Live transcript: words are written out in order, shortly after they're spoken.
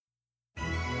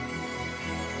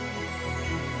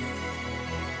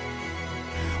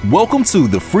Welcome to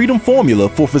the Freedom Formula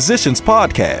for Physicians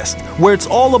podcast, where it's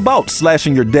all about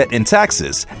slashing your debt and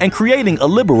taxes and creating a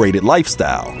liberated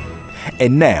lifestyle.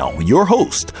 And now, your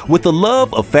host, with a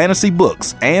love of fantasy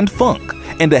books and funk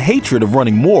and a hatred of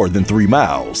running more than 3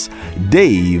 miles,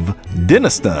 Dave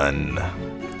Deniston.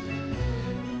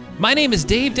 My name is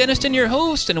Dave Deniston, your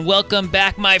host, and welcome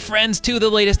back, my friends, to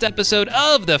the latest episode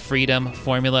of the Freedom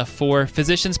Formula for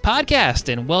Physicians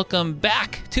podcast. And welcome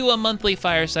back to a monthly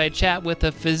fireside chat with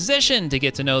a physician to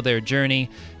get to know their journey,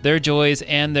 their joys,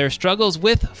 and their struggles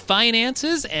with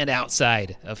finances and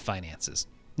outside of finances.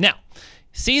 Now,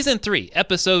 Season 3,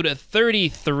 Episode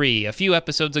 33. A few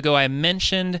episodes ago, I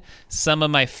mentioned some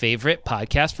of my favorite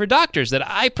podcasts for doctors that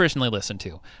I personally listen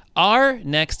to. Our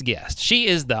next guest, she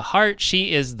is the heart,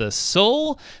 she is the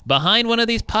soul behind one of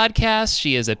these podcasts.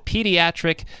 She is a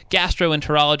pediatric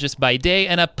gastroenterologist by day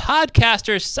and a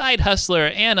podcaster, side hustler,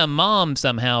 and a mom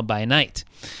somehow by night.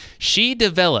 She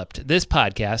developed this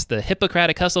podcast, the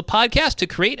Hippocratic Hustle podcast, to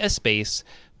create a space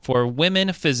for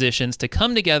women physicians to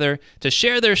come together to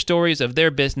share their stories of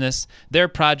their business, their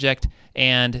project,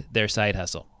 and their side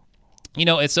hustle. You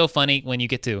know, it's so funny when you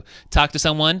get to talk to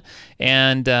someone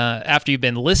and after you've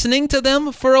been listening to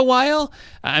them for a while.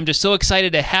 I'm just so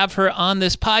excited to have her on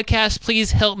this podcast.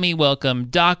 Please help me welcome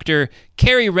Dr.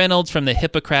 Carrie Reynolds from the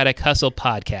Hippocratic Hustle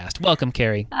podcast. Welcome,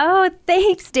 Carrie. Oh,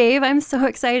 thanks, Dave. I'm so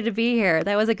excited to be here.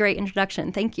 That was a great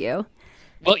introduction. Thank you.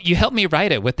 Well, you helped me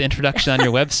write it with the introduction on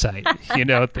your website. You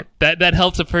know, that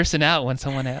helps a person out when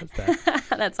someone has that.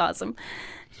 That's awesome.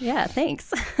 Yeah,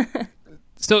 thanks.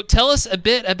 So tell us a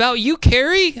bit about you,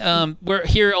 Carrie. We're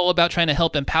here all about trying to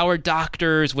help empower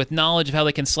doctors with knowledge of how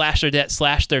they can slash their debt,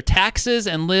 slash their taxes,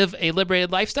 and live a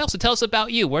liberated lifestyle. So tell us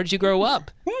about you. Where did you grow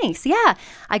up? Thanks. Yeah,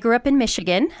 I grew up in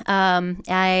Michigan.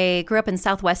 I grew up in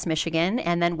Southwest Michigan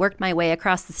and then worked my way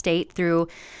across the state through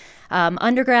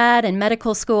undergrad and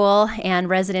medical school and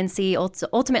residency.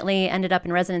 Ultimately ended up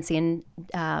in residency in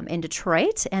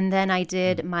Detroit. And then I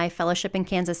did my fellowship in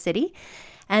Kansas City.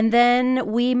 And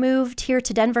then we moved here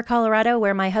to Denver, Colorado,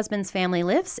 where my husband's family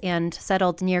lives, and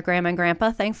settled near Grandma and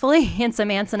Grandpa, thankfully, and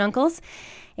some aunts and uncles,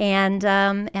 and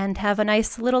have a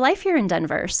nice little life here in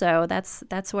Denver. So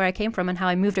that's where I came from and how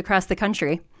I moved across the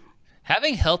country.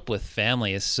 Having help with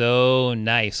family is so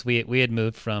nice. We had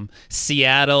moved from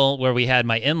Seattle, where we had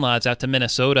my in-laws, out to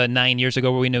Minnesota 9 years ago,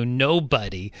 where we knew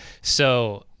nobody.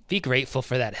 So be grateful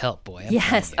for that help, boy.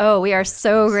 Yes. Oh, we are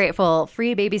so grateful.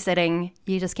 Free babysitting,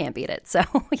 you just can't beat it. So,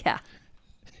 yeah.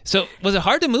 So was it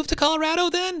hard to move to Colorado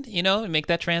then, you know, and make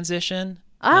that transition?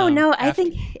 Oh, no, I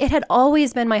think it had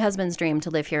always been my husband's dream to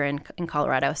live here in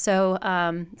Colorado. So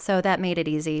so that made it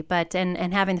easy. But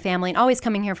and having the family and always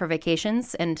coming here for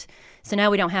vacations. And so now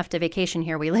we don't have to vacation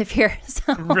here. We live here.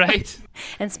 So, right.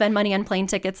 And spend money on plane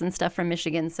tickets and stuff from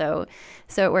Michigan. So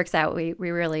it works out. We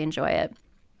really enjoy it.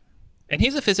 And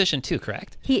he's a physician too,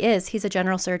 correct? He is. He's a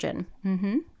general surgeon.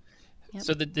 Mm-hmm. Yep.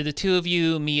 So did the two of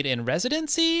you meet in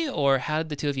residency, or how did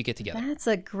the two of you get together? That's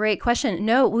a great question.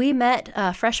 No, we met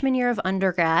freshman year of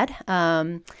undergrad.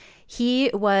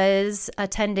 He was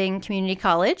attending community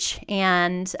college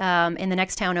and in the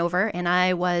next town over, and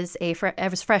I was a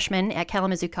freshman at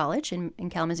Kalamazoo College in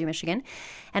Kalamazoo, Michigan,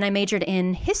 and I majored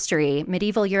in history,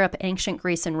 medieval Europe, ancient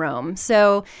Greece, and Rome.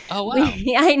 So, oh wow,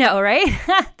 I know, right?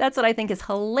 That's what I think is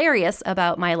hilarious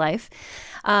about my life.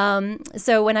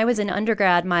 So when I was in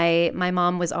undergrad, my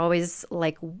mom was always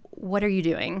like, "What are you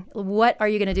doing? What are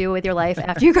you going to do with your life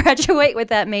after you graduate with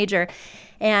that major?"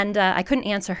 And I couldn't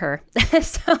answer her.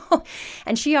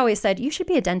 And she always said, "You should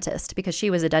be a dentist," because she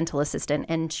was a dental assistant.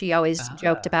 And she always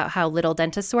joked about how little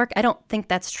dentists work. I don't think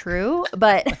that's true,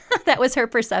 but that was her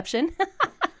perception.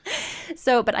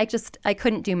 But I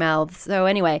couldn't do mouths. So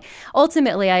anyway,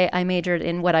 ultimately I majored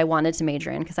in what I wanted to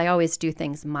major in, because I always do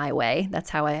things my way. That's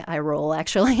how I roll,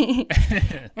 actually.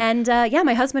 And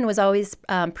my husband was always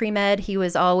pre-med. He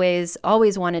was always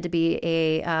wanted to be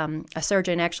a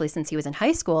surgeon, actually, since he was in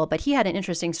high school. But he had an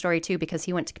interesting story too, because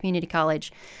he went to community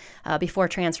college before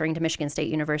transferring to Michigan State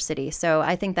University. So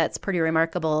I think that's pretty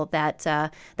remarkable that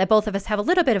both of us have a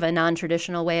little bit of a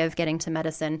non-traditional way of getting to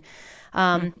medicine.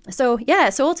 So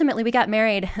ultimately we got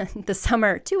married this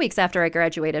summer, 2 weeks after I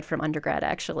graduated from undergrad,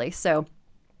 actually. So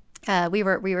we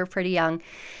were pretty young.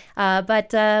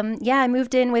 I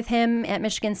moved in with him at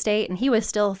Michigan State, and he was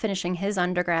still finishing his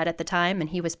undergrad at the time, and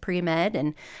he was pre-med,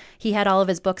 and he had all of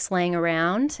his books laying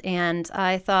around. And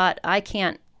I thought, I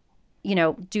can't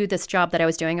do this job that I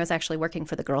was doing. I was actually working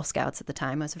for the Girl Scouts at the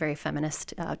time. I was a very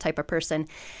feminist type of person,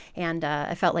 and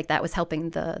I felt like that was helping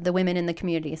the women in the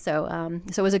community. So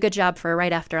it was a good job for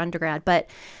right after undergrad. But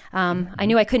I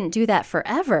knew I couldn't do that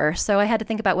forever, so I had to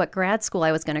think about what grad school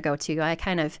I was going to go to. I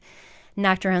kind of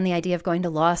knocked around the idea of going to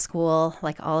law school,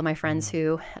 like all of my friends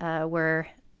who were,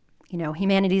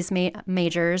 humanities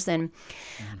majors, and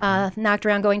knocked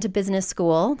around going to business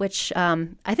school, which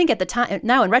I think at the time,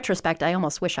 now in retrospect, I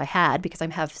almost wish I had, because I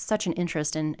have such an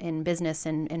interest in business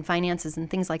and finances and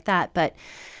things like that. But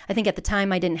I think at the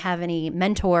time I didn't have any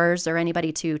mentors or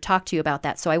anybody to talk to about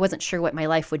that. So I wasn't sure what my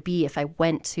life would be if I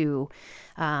went to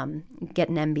get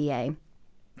an MBA.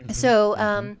 So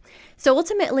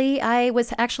ultimately, I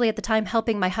was actually at the time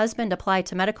helping my husband apply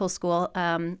to medical school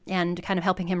and kind of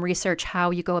helping him research how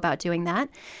you go about doing that.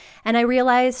 And I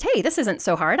realized, hey, this isn't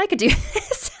so hard. I could do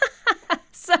this.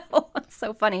 It's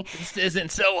so funny. This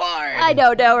isn't so hard. I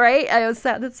don't know, right?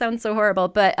 That sounds so horrible.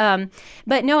 But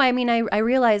no, I mean, I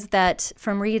realized that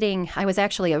from reading, I was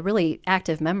actually a really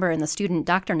active member in the Student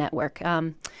Doctor Network,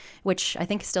 which I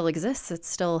think still exists. It's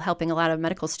still helping a lot of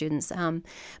medical students.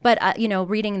 But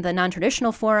reading the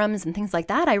non-traditional forums and things like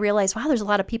that, I realized, wow, there's a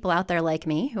lot of people out there like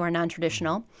me who are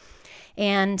non-traditional.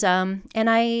 And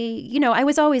I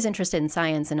was always interested in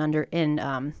science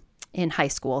in high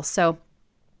school. So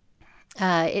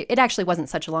it actually wasn't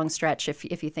such a long stretch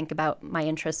if you think about my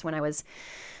interests when I was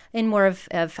in more of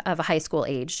a high school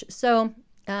age. So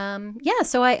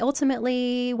so I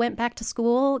ultimately went back to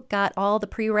school, got all the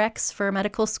prereqs for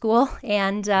medical school,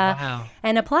 and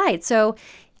applied. So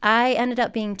I ended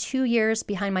up being 2 years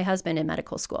behind my husband in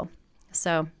medical school.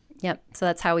 So yep. So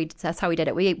that's how we did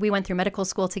it. We went through medical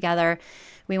school together.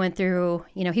 We went through,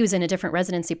 he was in a different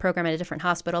residency program at a different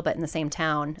hospital, but in the same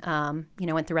town.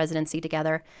 Went through residency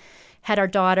together. Had our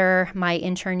daughter my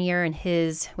intern year, and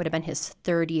his would have been his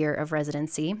third year of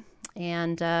residency.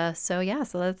 And so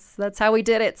that's how we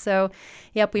did it. So,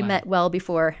 yep, we met well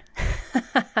before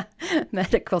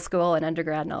medical school and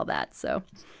undergrad and all that. So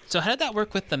how did that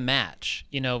work with the match?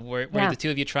 Where the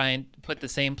two of you try and put the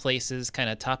same places kind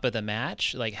of top of the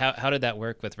match? Like how did that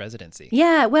work with residency?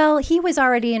 Yeah, well, he was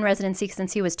already in residency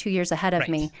since he was 2 years ahead of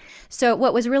me. So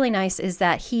what was really nice is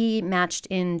that he matched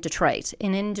in Detroit.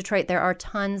 And in Detroit, there are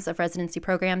tons of residency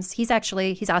programs. He's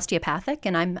osteopathic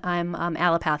and I'm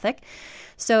allopathic.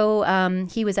 So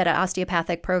he was at an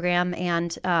osteopathic program,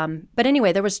 and but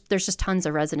anyway, there's just tons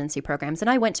of residency programs,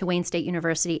 and I went to Wayne State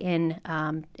University in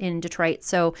Detroit,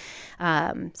 so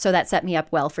that set me up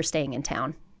well for staying in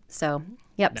town. So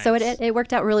yep, nice. So it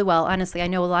worked out really well. Honestly, I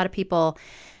know a lot of people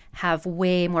have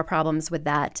way more problems with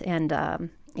that, and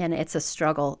it's a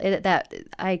struggle.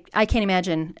 I can't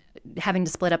imagine having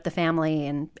to split up the family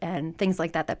and things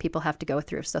like that people have to go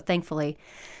through. So thankfully,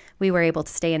 we were able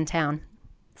to stay in town.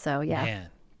 So, yeah. Man,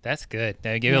 that's good.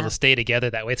 Now, you're able to stay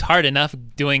together that way. It's hard enough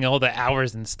doing all the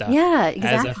hours and stuff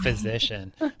as a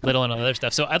physician, let alone other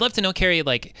stuff. So I'd love to know, Carrie,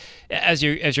 like as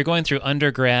you're going through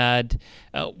undergrad,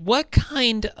 what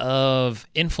kind of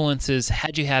influences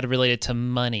had you had related to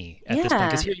money at this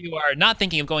point? Because here you are not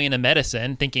thinking of going into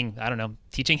medicine, thinking, I don't know,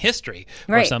 teaching history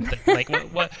or something. Like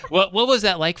what was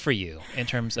that like for you in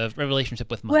terms of a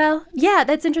relationship with money? Well, yeah,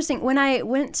 that's interesting. When I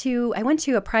went to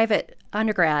a private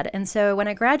undergrad, and so when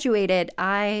I graduated,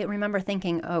 I remember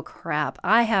thinking, oh crap,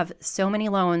 I have so many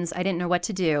loans, I didn't know what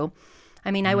to do.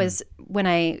 I mean, I was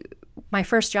my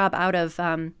first job out of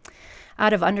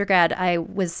undergrad, I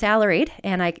was salaried,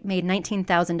 and I made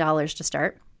 $19,000 to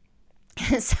start.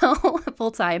 So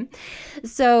full time.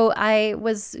 So I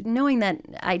was knowing that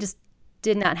I just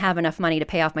did not have enough money to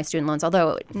pay off my student loans.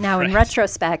 Although now in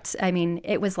retrospect, I mean,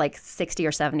 it was like $60,000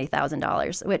 or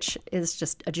 $70,000, which is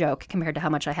just a joke compared to how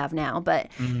much I have now.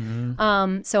 But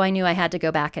so I knew I had to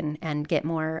go back and get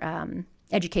more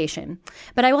education.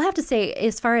 But I will have to say,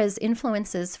 as far as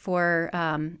influences for,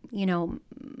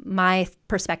 my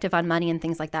perspective on money and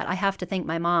things like that, I have to thank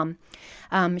my mom.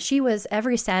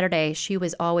 Every Saturday, she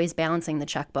was always balancing the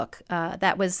checkbook.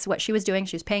 That was what she was doing.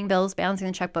 She was paying bills, balancing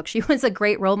the checkbook. She was a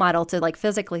great role model to like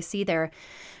physically see there,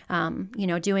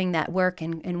 doing that work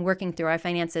and working through our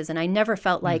finances. And I never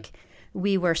felt like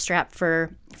we were strapped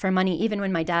for money, even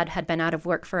when my dad had been out of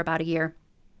work for about a year.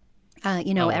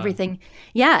 Everything.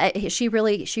 Yeah, she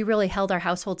really held our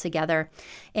household together,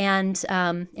 and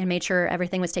made sure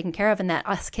everything was taken care of, and that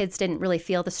us kids didn't really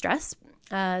feel the stress.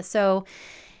 So,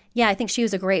 yeah, I think she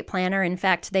was a great planner. In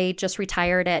fact, they just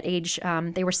retired at age.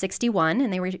 They were 61,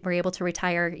 and they were able to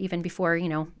retire even before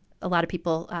a lot of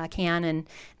people can. And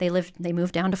they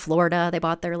moved down to Florida. They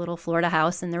bought their little Florida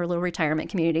house and their little retirement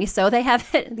community. So they have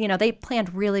they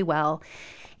planned really well.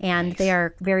 And they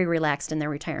are very relaxed in their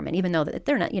retirement, even though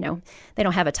they're not, they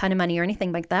don't have a ton of money or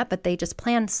anything like that, but they just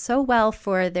plan so well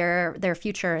for their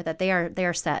future that they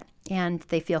are set and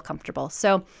they feel comfortable.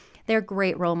 So they're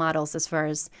great role models as far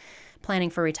as planning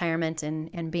for retirement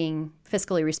and being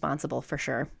fiscally responsible for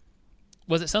sure.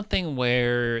 was it something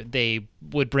where they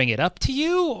would bring it up to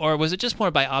you, or was it just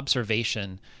more by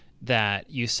observation that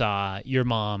you saw your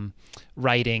mom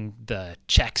writing the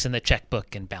checks in the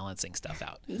checkbook and balancing stuff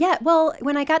out? Yeah, well,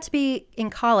 when I got to be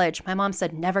in college, my mom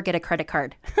said, never get a credit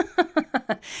card.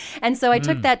 And so I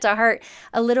took that to heart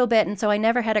a little bit. And so I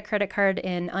never had a credit card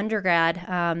in undergrad.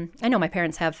 I know my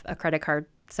parents have a credit card,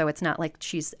 so it's not like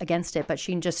she's against it, but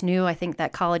she just knew, I think,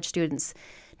 that college students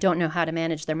don't know how to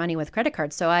manage their money with credit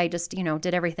cards. So I just,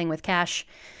 did everything with cash,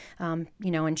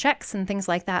 and checks and things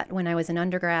like that when I was in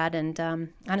undergrad. And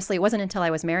honestly, it wasn't until I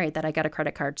was married that I got a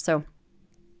credit card. So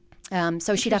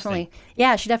she definitely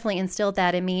instilled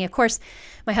that in me. Of course,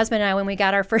 my husband and I, when we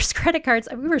got our first credit cards,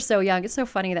 we were so young. It's so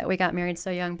funny that we got married so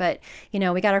young, but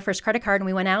we got our first credit card and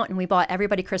we went out and we bought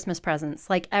everybody Christmas presents,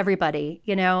 like everybody,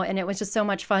 and it was just so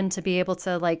much fun to be able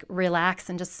to like relax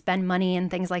and just spend money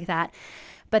and things like that.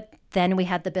 But then we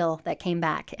had the bill that came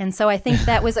back. And so I think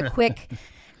that was a quick,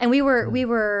 and we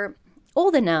were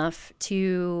old enough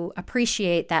to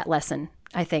appreciate that lesson,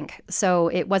 I think. So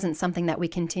it wasn't something that we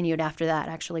continued after that.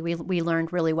 Actually, we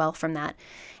learned really well from that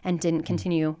and didn't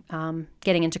continue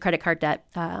getting into credit card debt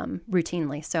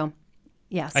routinely. So,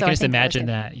 yeah. So I can just imagine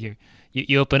that. You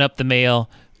open up the mail,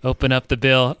 open up the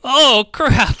bill. Oh,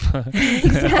 crap.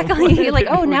 Exactly. You're like,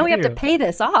 oh, now we have to pay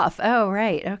this off. Oh,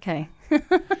 right. Okay.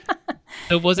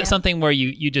 So was it something where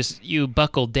you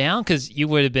buckled down because you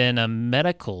would have been a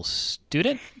medical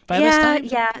student by this time?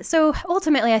 Yeah. So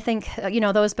ultimately, I think,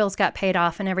 those bills got paid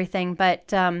off and everything.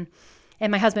 But, and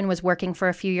my husband was working for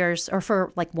a few years, or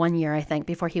for like 1 year, I think,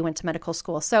 before he went to medical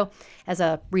school. So as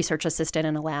a research assistant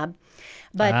in a lab.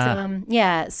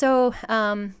 But So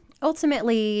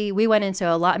ultimately, we went into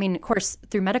a lot. I mean, of course,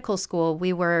 through medical school,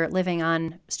 we were living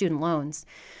on student loans.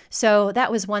 So that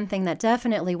was one thing that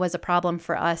definitely was a problem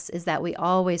for us, is that we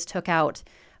always took out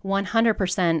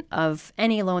 100% of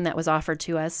any loan that was offered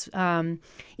to us.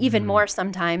 Even more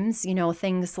sometimes,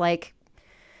 things like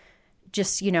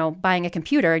just, buying a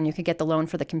computer and you could get the loan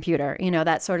for the computer,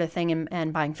 that sort of thing,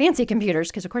 and buying fancy computers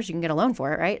because, of course, you can get a loan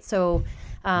for it, right? So,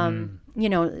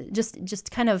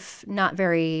 just kind of not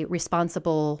very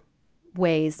responsible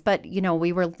ways. But,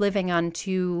 we were living on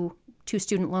two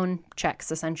student loan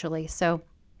checks, essentially. So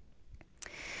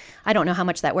I don't know how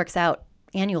much that works out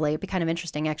annually. It'd be kind of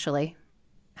interesting, actually,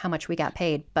 how much we got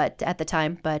paid, but at the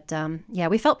time. But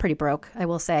we felt pretty broke, I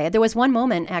will say. There was one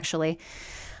moment, actually,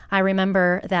 I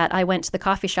remember that I went to the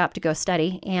coffee shop to go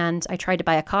study, and I tried to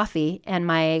buy a coffee, and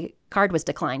my card was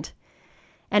declined.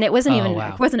 And it wasn't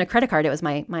it wasn't a credit card. It was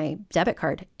my debit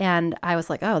card. And I was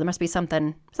like, oh, there must be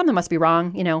something must be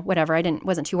wrong, whatever. I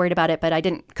wasn't too worried about it, but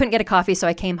couldn't get a coffee. So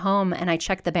I came home and I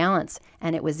checked the balance,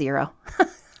 and it was zero.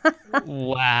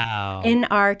 Wow. In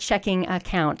our checking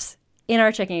account.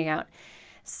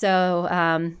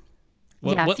 So,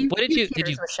 what did you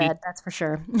were shed, that's for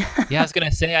sure. Yeah, I was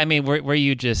gonna say. I mean, were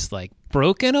you just like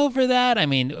broken over that? I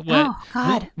mean, what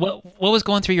was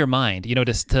going through your mind?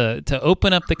 Just to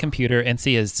open up the computer and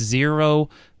see a zero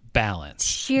balance.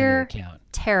 Sheer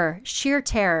terror,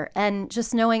 and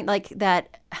just knowing like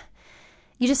that.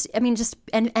 You just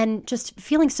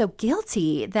feeling so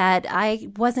guilty that I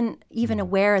wasn't even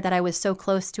aware that I was so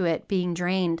close to it being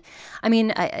drained. I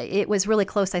mean, it was really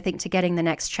close, I think, to getting the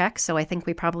next check. So I think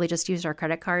we probably just used our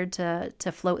credit card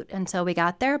to float until we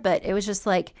got there. But it was just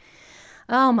like,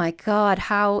 oh my God,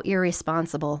 how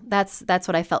irresponsible. That's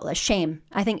what I felt. Shame.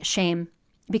 I think shame.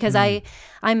 Because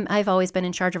I've always been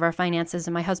in charge of our finances,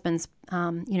 and my husband's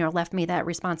left me that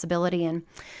responsibility, and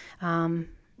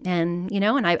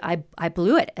I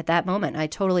blew it at that moment. I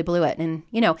totally blew it. And,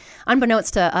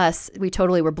 unbeknownst to us, we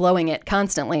totally were blowing it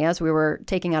constantly as we were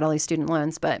taking out all these student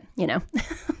loans. But,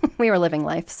 we were living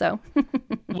life. So,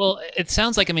 well, it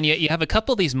sounds like, you have a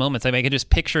couple of these moments. I can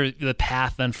just picture the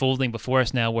path unfolding before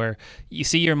us now, where you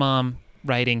see your mom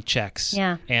writing checks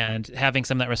and having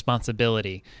some of that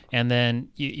responsibility. And then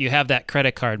you have that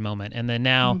credit card moment. And then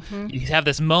now you have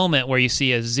this moment where you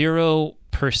see a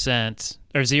 0%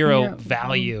 or zero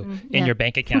value in your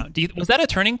bank account. Was that a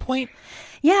turning point?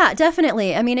 Yeah,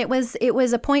 definitely. I mean, it was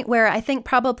a point where I think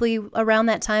probably around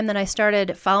that time that I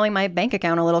started following my bank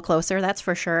account a little closer, that's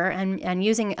for sure, and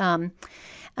using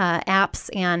apps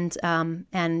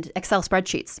and Excel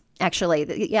spreadsheets.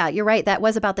 Actually, yeah, you're right. That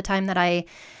was about the time that I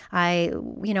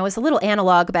was a little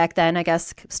analog back then, I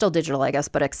guess, still digital, I guess,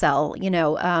 but Excel,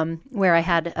 where I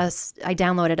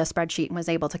downloaded a spreadsheet and was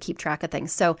able to keep track of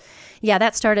things. So yeah,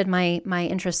 that started my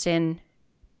interest in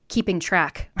keeping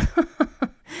track,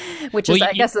 which is,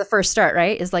 I guess, the first start,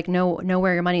 right? Is like know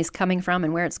where your money's coming from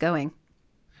and where it's going.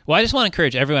 Well, I just want to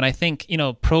encourage everyone. I think,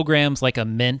 programs like a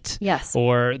Mint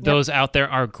or those out there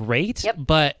are great,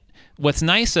 but what's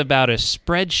nice about a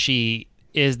spreadsheet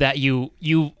is that you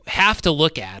have to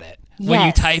look at it when you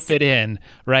Yes. type it in,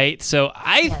 right? So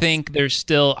I think there's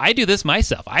still, I do this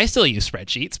myself. I still use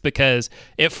spreadsheets because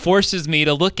it forces me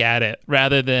to look at it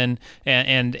rather than,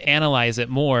 and analyze it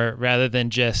more rather than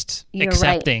just You're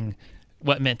accepting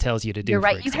what Mint tells you to do. You're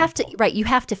right. for You have to, example. you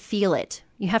have to feel it.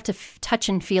 You have to touch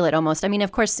and feel it almost. I mean,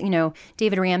 of course,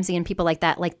 David Ramsey and people like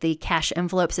that, like the cash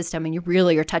envelope system, and you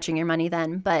really are touching your money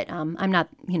then. But I'm not,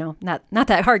 not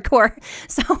that hardcore.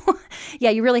 So yeah,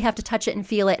 you really have to touch it and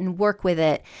feel it and work with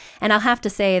it. And I'll have to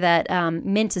say that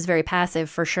Mint is very passive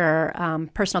for sure.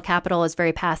 Personal Capital is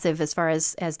very passive as far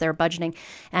as their budgeting.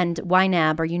 And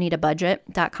YNAB, or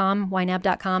YouNeedABudget.com,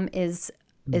 YNAB.com is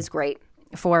great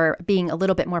for being a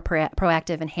little bit more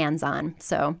proactive and hands-on.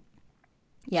 So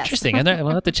yes. Interesting. We'll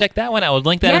have to check that one out. We'll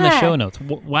link that in the show notes.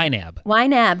 YNAB.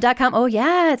 YNAB.com. Oh,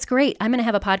 yeah, it's great. I'm going to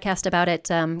have a podcast about it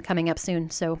coming up soon.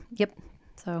 So, yep.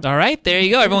 So. All right, there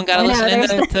you go. Everyone got to listen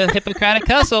in to Hippocratic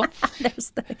Hustle.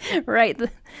 Right.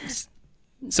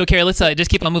 So, Carrie, let's just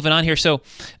keep on moving on here. So,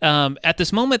 at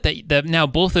this moment that now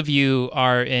both of you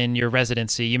are in your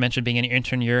residency, you mentioned being an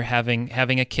intern, you're having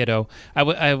a kiddo.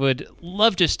 I would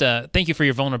love just thank you for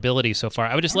your vulnerability so far.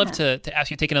 I would just love to ask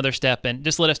you to take another step and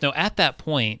just let us know at that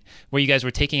point where you guys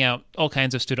were taking out all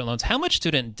kinds of student loans, how much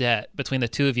student debt between the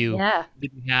two of you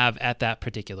did you have at that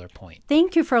particular point?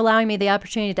 Thank you for allowing me the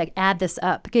opportunity to add this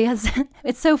up, because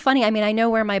it's so funny. I mean, I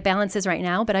know where my balance is right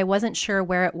now, but I wasn't sure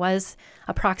where it was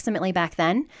approximately back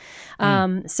then.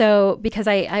 So because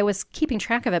I was keeping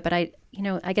track of it, but I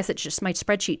guess it's just my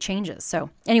spreadsheet changes. So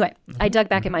anyway, I dug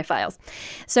back in my files.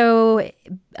 So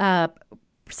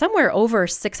somewhere over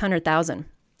 600,000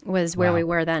 was where we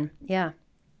were then. Yeah.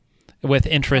 With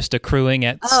interest accruing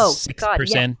at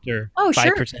 6% or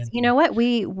 5%. Sure. You know what?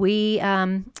 We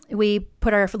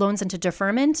put our loans into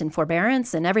deferment and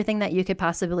forbearance and everything that you could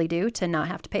possibly do to not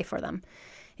have to pay for them.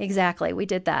 Exactly. We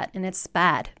did that. And it's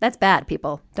bad. That's bad,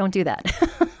 people. Don't do that.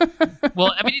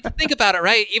 Well, I mean, think about it,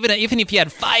 right? Even if you had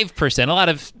 5%, a lot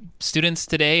of students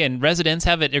today and residents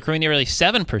have it accruing nearly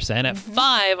 7% at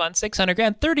 5 on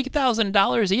 $600,000,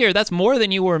 $30,000 a year. That's more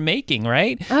than you were making,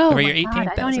 right? Oh, or my God.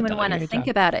 I don't even want to think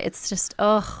about it. It's just,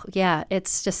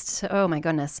 it's just, oh my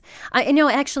goodness.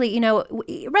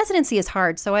 Residency is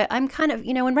hard. So I'm kind of,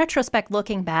 in retrospect,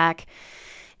 looking back,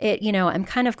 I'm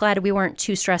kind of glad we weren't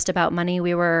too stressed about money.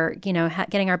 We were,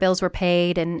 getting our bills were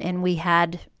paid and we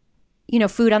had,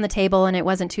 food on the table and it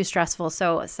wasn't too stressful.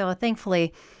 So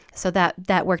thankfully,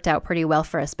 that worked out pretty well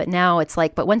for us. But now it's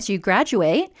like, but once you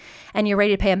graduate and you're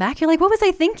ready to pay them back, you're like, what was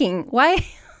I thinking? Why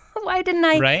didn't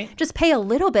I just pay a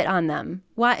little bit on them?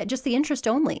 Why just the interest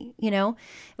only,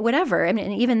 whatever. I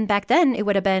mean, even back then it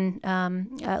would have been,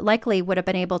 likely would have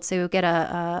been able to get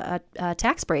a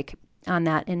tax break on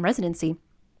that in residency.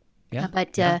 Yeah.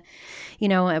 But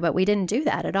we didn't do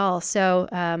that at all. So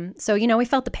we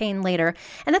felt the pain later.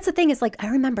 And that's the thing is, like, I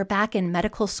remember back in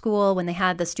medical school when they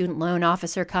had the student loan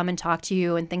officer come and talk to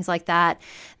you and things like that,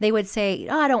 they would say,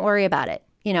 oh, don't worry about it.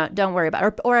 Don't worry about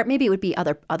it. Or maybe it would be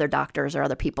other doctors or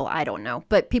other people. I don't know.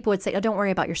 But people would say, oh, don't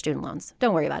worry about your student loans.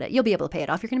 Don't worry about it. You'll be able to pay it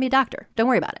off. You're going to be a doctor. Don't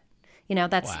worry about it.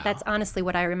 That's honestly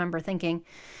what I remember thinking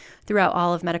throughout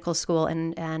all of medical school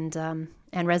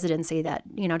and residency, that,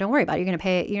 don't worry about it. You're going to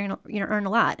pay, you're going to earn a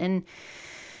lot. And,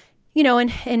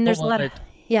 and there's a lot of,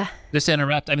 Just to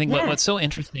interrupt, I think what's so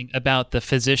interesting about the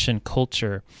physician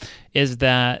culture is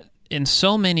that in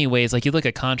so many ways, like you look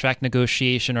at contract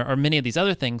negotiation or many of these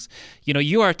other things,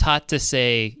 you are taught to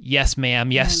say, yes,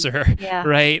 ma'am, yes, sir,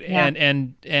 right? Yeah.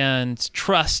 And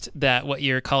trust that what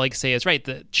your colleagues say is right.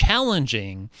 The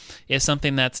challenging is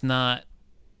something that's not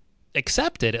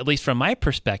accepted, at least from my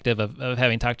perspective of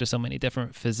having talked to so many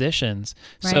different physicians.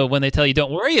 Right. So when they tell you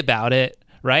don't worry about it,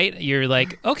 right, you're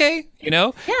like, okay,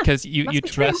 because you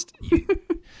trust.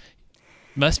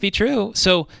 Must be true.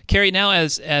 So Carrie, now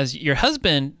as your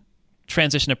husband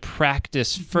transitioned to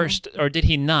practice first, or did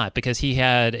he not, because he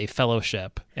had a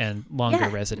fellowship and longer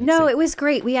residency? No, it was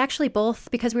great. We actually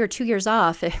both, because we were 2 years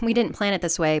off, we didn't plan it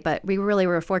this way, but we really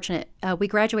were fortunate. We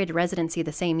graduated residency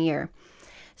the same year.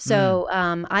 So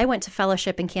I went to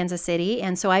fellowship in Kansas City,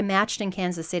 and so I matched in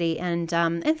Kansas City, and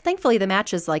thankfully the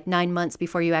match is like 9 months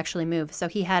before you actually move. So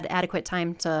he had adequate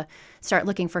time to start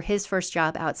looking for his first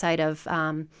job outside of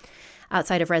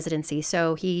residency.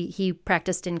 So he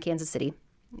practiced in Kansas City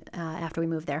after we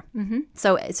moved there.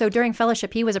 So during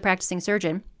fellowship, he was a practicing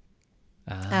surgeon.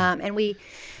 And we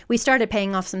started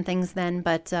paying off some things then,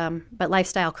 but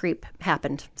lifestyle creep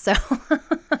happened. So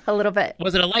a little bit.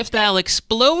 Was it a lifestyle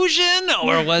explosion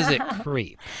or was it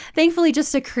creep? Thankfully,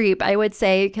 just a creep, I would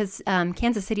say, because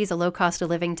Kansas City is a low cost of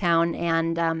living town,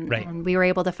 and we were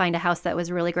able to find a house that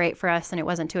was really great for us, and it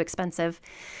wasn't too expensive.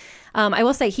 I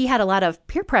will say he had a lot of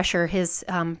peer pressure. His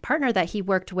partner that he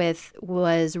worked with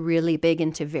was really big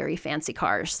into very fancy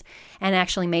cars and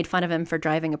actually made fun of him for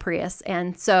driving a Prius.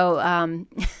 And so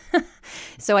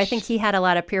so I think he had a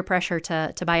lot of peer pressure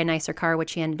to buy a nicer car,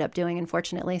 which he ended up doing,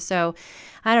 unfortunately. So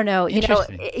I don't know.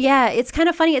 Yeah, it's kind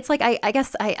of funny. It's like I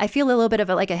guess I feel a little bit of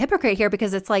like a hypocrite here,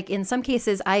 because it's like in some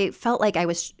cases I felt like I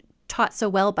was taught so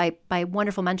well by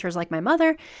wonderful mentors like my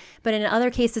mother, but in other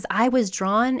cases I was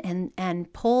drawn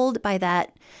and pulled by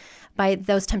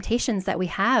those temptations that we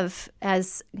have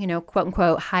as, quote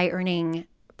unquote, high earning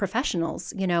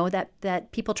professionals, that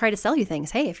people try to sell you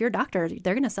things. Hey, if you're a doctor,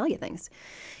 they're going to sell you things,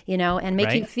 and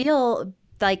make you feel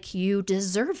like you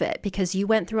deserve it because you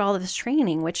went through all of this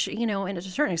training, which, in a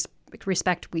certain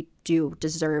respect, we do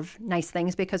deserve nice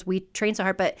things because we train so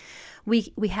hard, but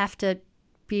we have to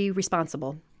be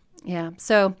responsible. Yeah.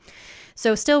 So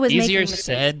still was easier making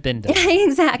said than done.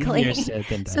 Exactly. Easier said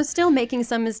than done. So still making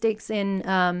some mistakes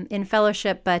in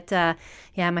fellowship, but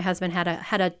my husband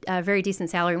had a very decent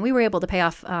salary, and we were able to pay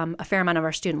off a fair amount of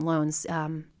our student loans.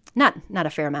 Not a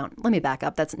fair amount. Let me back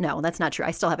up. That's not true.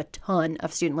 I still have a ton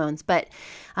of student loans, but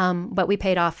we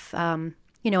paid off in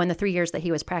the 3 years that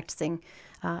he was practicing.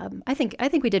 I think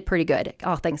we did pretty good,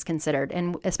 all things considered,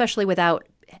 and especially without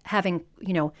having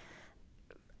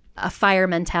a fire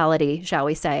mentality, shall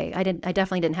we say. I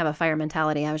definitely didn't have a fire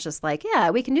mentality. I was just like, yeah,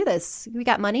 we can do this. We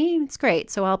got money. It's great.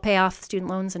 So I'll pay off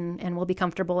student loans and we'll be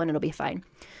comfortable and it'll be fine.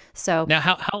 So now,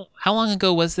 how long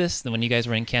ago was this when you guys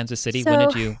were in Kansas City? So, when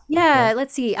did you? Yeah,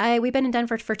 let's see. We've been in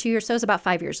Denver for 2 years. So it was about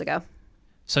 5 years ago.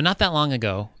 So not that long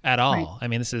ago at all. Right. I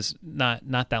mean, this is not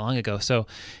that long ago. So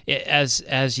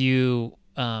as you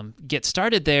get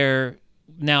started there,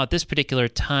 now at this particular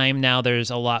time, now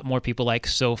there's a lot more people like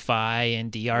SoFi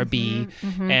and DRB.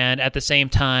 And at the same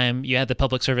time, you had the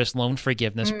Public Service Loan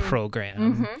Forgiveness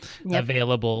Program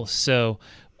available. So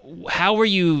how were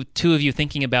you, two of you,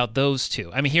 thinking about those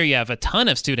two? I mean, here you have a ton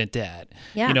of student debt.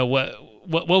 Yeah.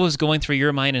 What was going through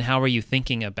your mind, and how were you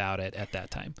thinking about it at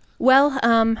that time? Well,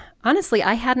 honestly,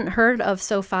 I hadn't heard of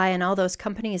SoFi and all those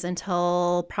companies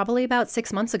until probably about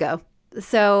 6 months ago.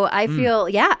 So I feel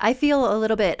a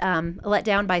little bit let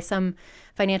down by some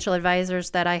financial advisors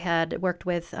that I had worked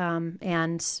with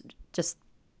and just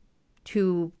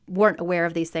who weren't aware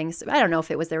of these things. I don't know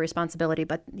if it was their responsibility,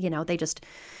 but they just,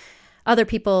 other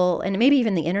people, and maybe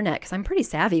even the internet, because I'm pretty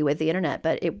savvy with the internet,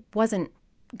 but it wasn't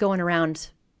going around,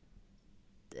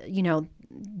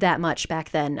 that much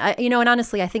back then. And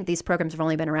honestly, I think these programs have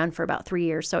only been around for about 3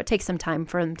 years, so it takes some time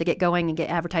for them to get going and get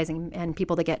advertising and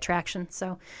people to get traction.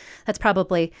 So that's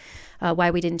probably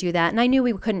why we didn't do that. And I knew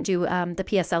we couldn't do the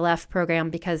PSLF program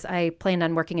because I planned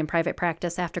on working in private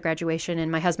practice after graduation,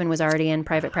 and my husband was already in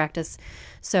private practice,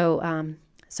 so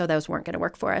those weren't going to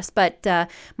work for us. But the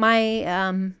way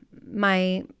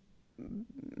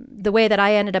that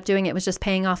I ended up doing it was just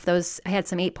paying off those. I had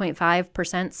some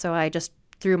 8.5%, so I just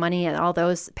threw money at all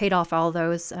those, paid off all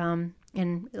those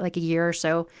in like a year or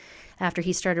so after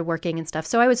he started working and stuff.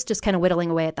 So I was just kind of whittling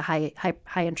away at the high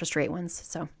interest rate ones.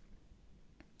 So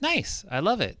nice. I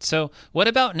love it. So what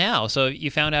about now? So you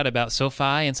found out about SoFi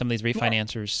and some of these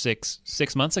refinancers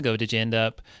six months ago. Did you end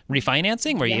up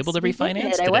refinancing? Were you able to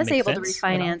refinance? I was able to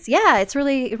refinance. Yeah, it's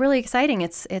really, really exciting.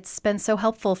 It's been so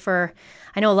helpful for,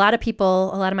 I know a lot of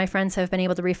my friends have been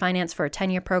able to refinance for a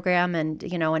 10-year program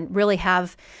and really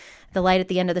have the light at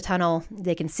the end of the tunnel.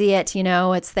 They can see it,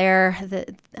 it's there.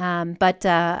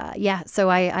 So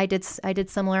I did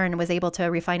similar and was able to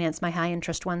refinance my high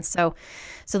interest ones. So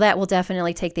that will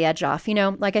definitely take the edge off.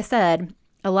 Like I said,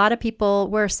 a lot of people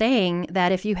were saying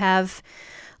that if you have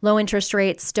low interest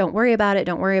rates, don't worry about it.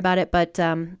 But,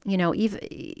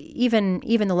 even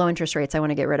the low interest rates I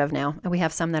want to get rid of now. And we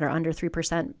have some that are under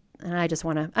 3%. And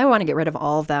I want to get rid of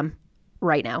all of them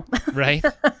right now. Right.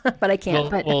 But I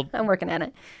can't, but I'm working at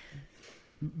it.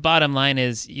 Bottom line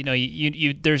is,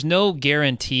 you there's no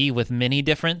guarantee with many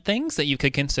different things that you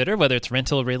could consider, whether it's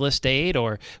rental real estate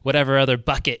or whatever other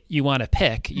bucket you want to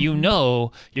pick. You're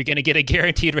going to get a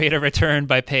guaranteed rate of return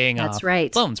by paying off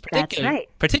loans,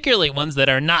 particularly ones that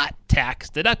are not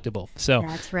tax deductible. So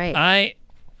that's right.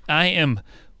 I am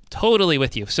totally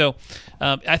with you. So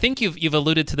I think you've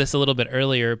alluded to this a little bit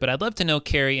earlier, but I'd love to know,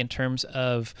 Carrie, in terms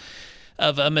of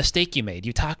of a mistake you made.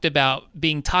 You talked about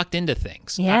being talked into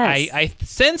things. Yes. I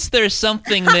sense there's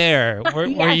something there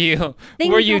where you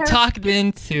talked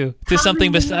into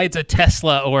something besides a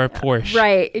Tesla or a Porsche.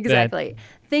 Right, exactly.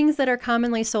 Things that are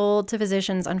commonly sold to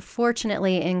physicians,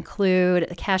 unfortunately,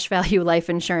 include cash value life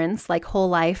insurance, like whole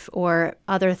life, or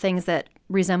other things that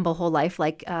resemble whole life,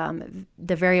 like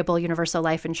the variable universal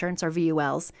life insurance, or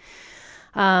VULs.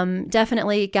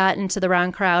 Definitely got into the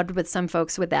wrong crowd with some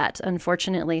folks with that,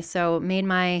 unfortunately. So made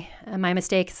my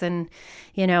mistakes, and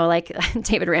like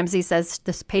David Ramsey says,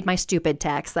 this paid my stupid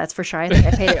tax. That's for sure. I think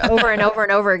I paid it over and over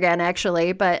and over again,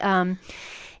 actually. But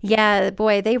yeah,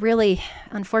 boy, they really,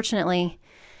 unfortunately,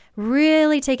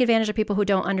 really take advantage of people who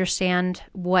don't understand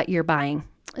what you're buying.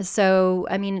 So,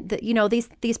 I mean,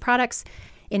 these products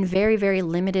in very, very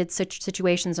limited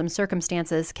situations and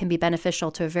circumstances can be beneficial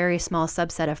to a very small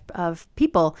subset of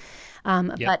people.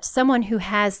 But someone who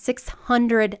has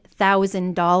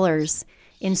 $600,000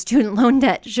 in student loan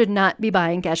debt should not be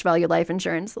buying cash value life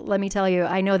insurance. Let me tell you,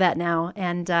 I know that now.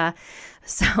 And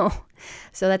so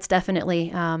that's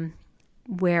definitely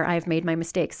where I've made my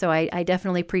mistakes. So I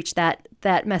definitely preach that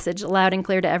message loud and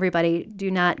clear to everybody.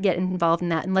 Do not get involved in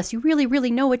that unless you really,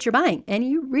 really know what you're buying and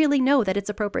you really know that it's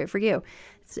appropriate for you.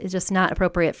 It's just not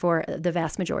appropriate for the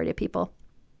vast majority of people.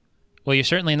 Well, you're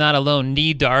certainly not alone.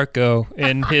 Nee Darko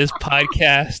in his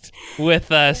podcast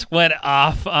with us went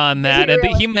off on that. And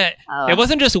it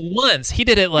wasn't just once. He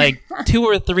did it like 2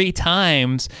 or 3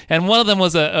 times. And one of them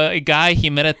was a guy he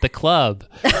met at the club,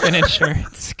 an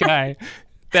insurance guy.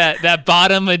 That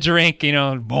bought him a drink,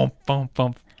 boom, boom,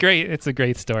 boom. Great. It's a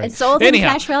great story. It's sold in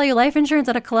cash value life insurance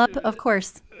at a club, of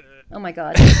course. Oh, my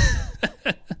God.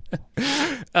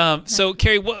 So,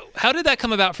 Carrie, how did that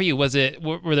come about for you?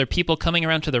 Were there people coming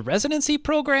around to the residency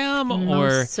program?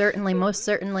 Most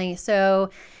certainly. So,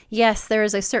 yes, there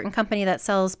is a certain company that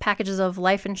sells packages of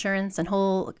life insurance and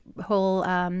whole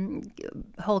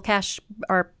cash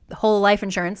or whole life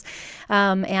insurance.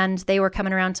 And they were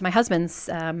coming around to my husband's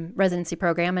residency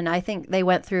program. And I think they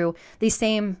went through the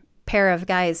same pair of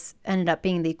guys ended up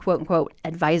being the quote unquote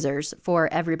advisors for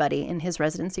everybody in his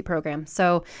residency program.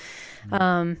 So,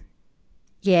 so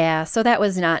that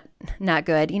was not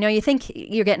good. You think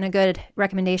you're getting a good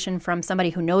recommendation from somebody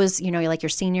who knows, like your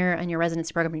senior and your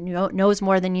residency program, knows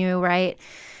more than you, right?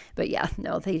 But yeah,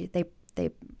 no, they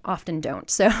often don't.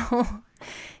 So,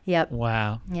 yep.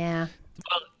 Wow. Yeah.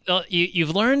 Well,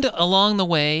 you've learned along the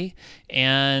way,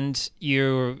 and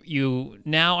you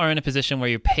now are in a position where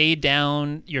you paid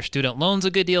down your student loans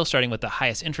a good deal, starting with the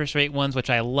highest interest rate ones, which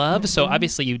I love. Mm-hmm. So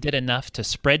obviously you did enough to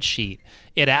spreadsheet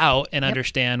it out and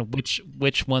understand which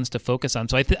ones to focus on.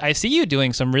 So I see you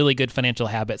doing some really good financial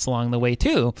habits along the way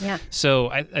too. Yeah. So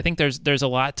I think there's a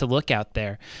lot to look out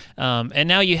there. And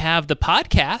now you have the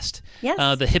podcast,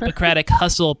 yes. The Hippocratic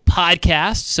Hustle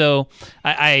podcast. So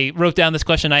I wrote down this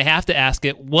question. I have to ask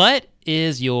it. What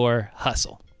is your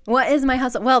hustle? What is my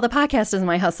hustle? Well, the podcast is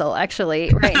my hustle,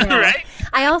 actually, right now. Right?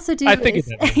 I also do. I figured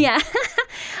that. Yeah.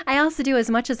 I also do as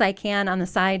much as I can on the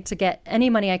side to get any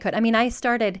money I could. I mean, I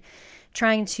started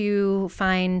trying to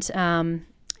find like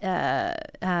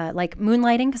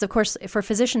moonlighting, because of course for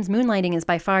physicians, moonlighting is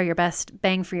by far your best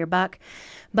bang for your buck.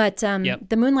 But the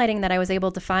moonlighting that I was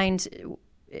able to find,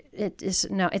 it's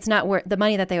not worth the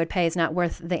money that they would pay is not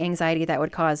worth the anxiety that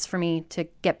would cause for me to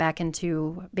get back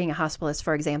into being a hospitalist,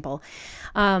 for example.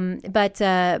 But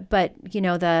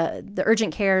the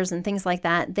urgent cares and things like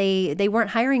that, they weren't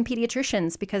hiring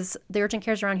pediatricians because the urgent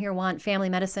cares around here want family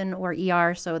medicine or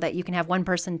ER so that you can have one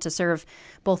person to serve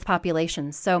both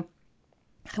populations. So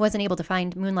I wasn't able to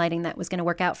find moonlighting that was going to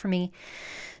work out for me.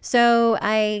 So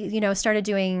I, started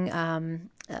doing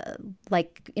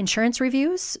like insurance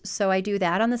reviews. So I do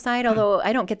that on the side, although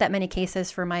I don't get that many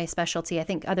cases for my specialty. I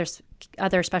think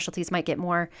other specialties might get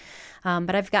more,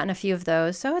 but I've gotten a few of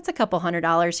those. So it's a couple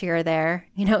 $100 here or there.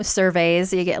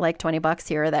 Surveys, you get like $20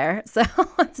 here or there. So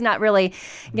it's not really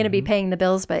going to be paying the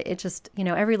bills, but it just,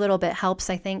 every little bit helps,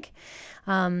 I think.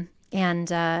 And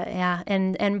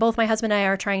both my husband and I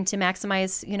are trying to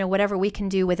maximize, whatever we can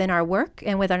do within our work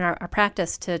and within our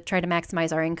practice to try to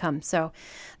maximize our income. So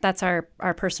that's our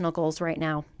personal goals right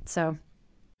now. So.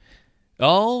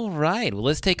 All right. Well,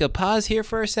 let's take a pause here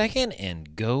for a second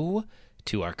and go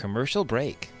to our commercial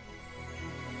break.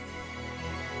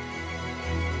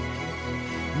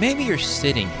 Maybe you're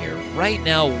sitting here right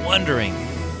now wondering,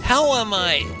 how am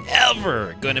I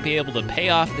ever going to be able to pay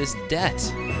off this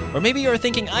debt? Or maybe you're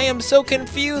thinking, I am so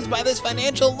confused by this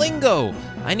financial lingo.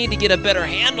 I need to get a better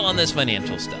handle on this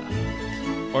financial stuff.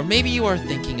 Or maybe you are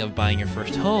thinking of buying your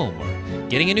first home or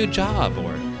getting a new job.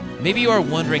 Or maybe you are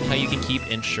wondering how you can keep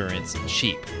insurance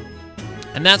cheap.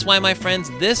 And that's why, my friends,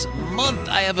 this month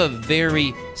I have a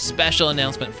very special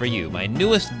announcement for you. My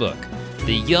newest book,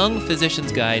 The Young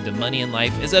Physician's Guide to Money and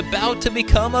Life, is about to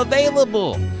become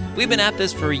available. We've been at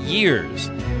this for years,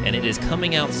 and it is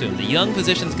coming out soon. The Young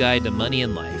Physician's Guide to Money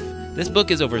and Life. This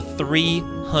book is over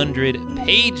 300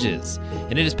 pages,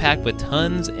 and it is packed with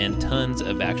tons and tons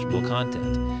of actionable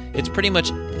content. It's pretty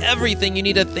much everything you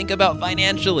need to think about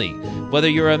financially, whether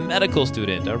you're a medical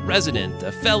student, a resident,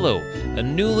 a fellow, a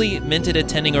newly minted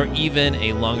attending, or even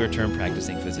a longer-term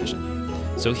practicing physician.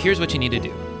 So here's what you need to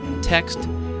do. Text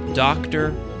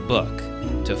Dr. Book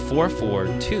to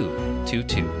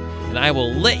 44222, and I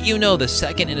will let you know the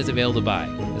second it is available to buy.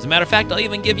 As a matter of fact, I'll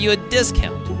even give you a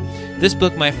discount. This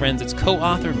book, my friends, it's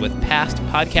co-authored with past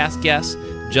podcast guests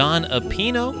John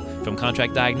Apino from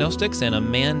Contract Diagnostics and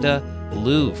Amanda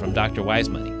Liu from Dr. Wise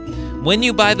Money. When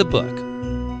you buy the book,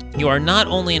 you are not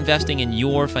only investing in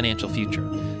your financial future,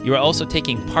 you are also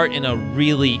taking part in a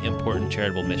really important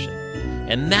charitable mission.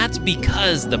 And that's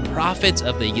because the profits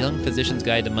of the Young Physician's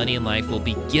Guide to Money and Life will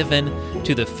be given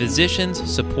to the Physicians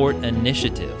Support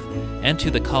Initiative and to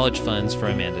the college funds for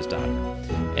Amanda's daughter.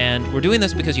 And we're doing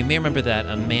this because you may remember that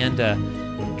Amanda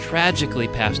tragically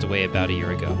passed away about a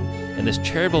year ago, and this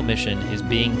charitable mission is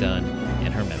being done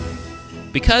in her memory.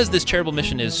 Because this charitable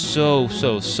mission is so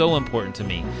important to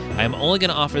me, I am only going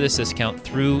to offer this discount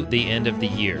through the end of the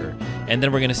year, and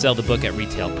then we're going to sell the book at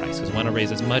retail price because we want to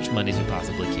raise as much money as we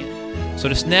possibly can. So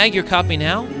to snag your copy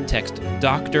now, text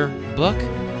Dr. Book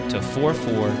to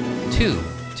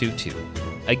 44222.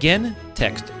 Again,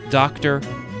 text Dr.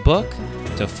 Book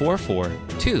to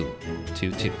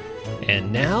 44222.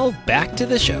 And now back to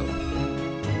the show.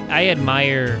 I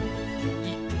admire,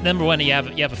 number one, you have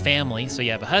a family, so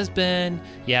you have a husband,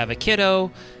 you have a kiddo,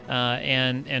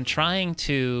 and trying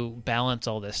to balance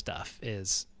all this stuff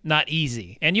is not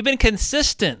easy. And you've been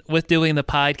consistent with doing the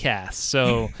podcast,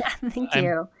 so Thank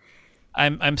you.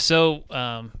 I'm so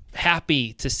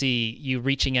happy to see you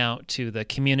reaching out to the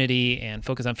community and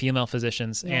focus on female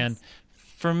physicians. Yes. And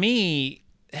for me,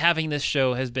 having this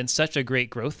show has been such a great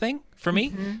growth thing for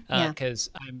me because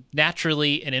I'm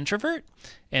naturally an introvert,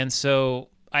 and so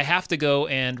I have to go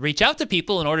and reach out to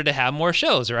people in order to have more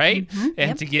shows, right?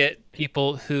 And to get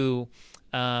people who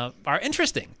are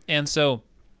interesting. And so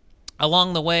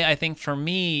along the way, I think for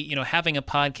me, having a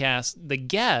podcast, the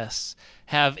guests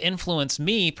have influenced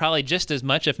me probably just as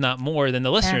much, if not more, than the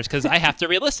listeners, because I have to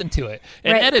re-listen to it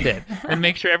and edit it and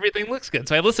make sure everything looks good.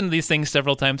 So I listen to these things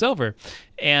several times over.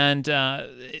 And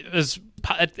as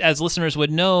listeners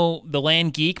would know, the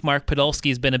Land Geek, Mark Podolsky,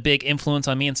 has been a big influence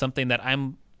on me and something that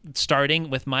I'm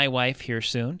starting with my wife here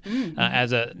soon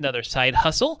as another side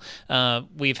hustle.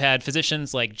 We've had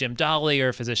physicians like Jim Dolly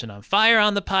or Physician on Fire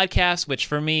on the podcast, which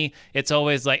for me, it's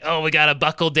always like, oh, we got to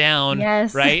buckle down,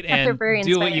 right? And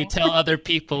do what you tell other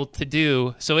people to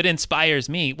do. So it inspires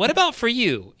me. What about for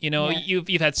you?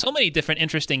 You've had so many different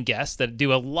interesting guests that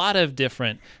do a lot of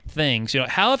different things.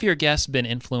 How have your guests been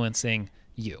influencing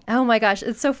you? Oh my gosh,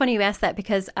 it's so funny you asked that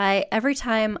because every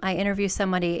time I interview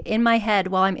somebody, in my head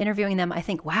while I'm interviewing them, I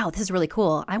think, wow, this is really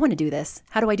cool. I want to do this.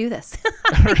 How do I do this?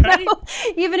 Right?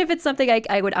 Even if it's something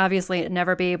I would obviously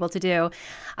never be able to do,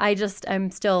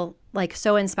 I'm still like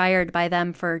so inspired by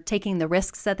them for taking the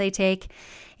risks that they take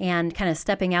and kind of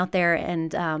stepping out there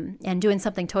and doing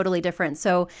something totally different.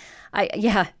 So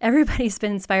everybody's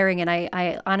been inspiring, and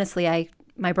I honestly,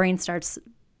 my brain starts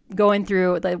going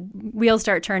through, the wheels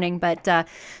start turning, but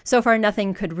so far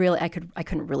nothing I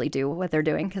couldn't really do what they're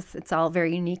doing because it's all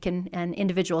very unique and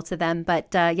individual to them.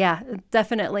 But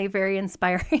definitely very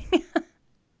inspiring.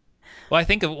 Well, I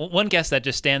think of one guest that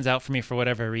just stands out for me for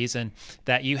whatever reason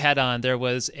that you had on. There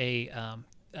was a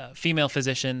female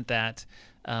physician that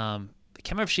I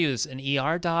can't remember if she was an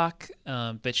ER doc,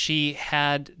 but she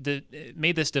had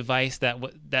made this device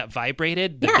that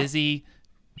vibrated, the Busy.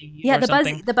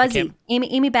 The Buzzy.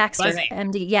 Amy Baxter, Buzzy.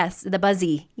 MD. Yes, the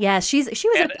Buzzy. Yeah, she was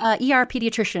an ER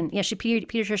pediatrician. Yeah, she's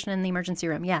pediatrician in the emergency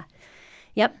room. Yeah.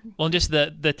 Yep. Well, just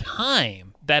the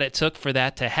time that it took for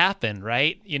that to happen,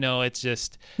 right? It's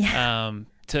just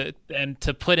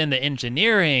to put in the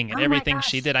engineering and everything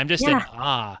she did. I'm just in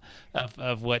awe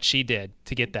of what she did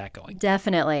to get that going.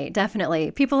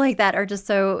 Definitely. People like that are just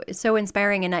so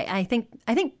inspiring, and I think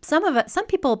some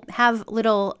people have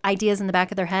little ideas in the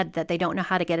back of their head that they don't know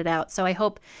how to get it out. So I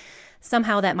hope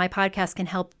somehow that my podcast can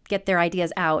help get their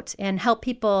ideas out and help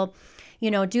people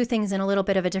do things in a little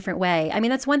bit of a different way. I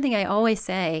mean, that's one thing I always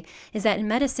say is that in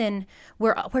medicine,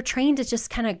 we're trained to just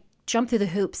kind of jump through the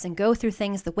hoops and go through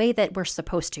things the way that we're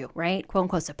supposed to, right? Quote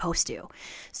unquote, supposed to.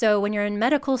 So when you're in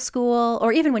medical school,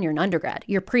 or even when you're an undergrad,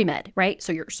 you're pre-med, right?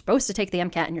 So you're supposed to take the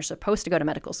MCAT and you're supposed to go to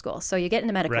medical school. So you get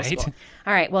into medical school.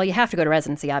 All right, well, you have to go to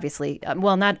residency, obviously.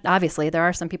 Well, not obviously. There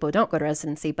are some people who don't go to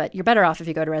residency, but you're better off if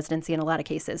you go to residency in a lot of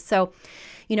cases. So,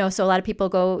 so a lot of people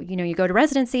go, you go to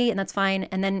residency and that's fine.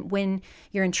 And then when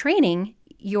you're in training,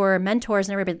 your mentors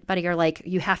and everybody are like,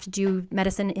 you have to do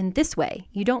medicine in this way.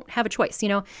 You don't have a choice.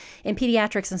 In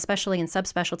pediatrics, and especially in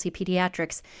subspecialty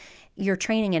pediatrics, you're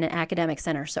training in an academic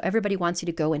center. So everybody wants you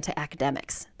to go into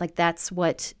academics. Like that's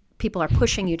what people are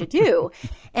pushing you to do.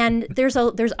 And there's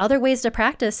other ways to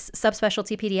practice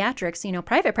subspecialty pediatrics,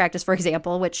 private practice, for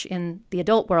example, which in the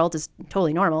adult world is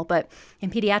totally normal, but in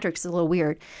pediatrics is a little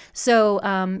weird. So,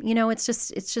 it's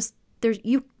just,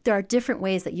 there are different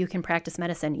ways that you can practice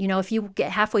medicine. If you get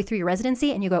halfway through your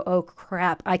residency and you go, oh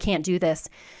crap, I can't do this,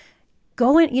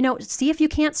 go in, see if you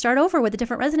can't start over with a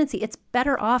different residency. It's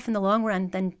better off in the long run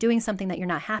than doing something that you're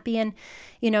not happy in.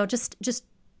 Just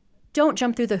don't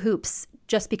jump through the hoops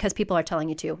just because people are telling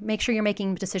you to. Make sure you're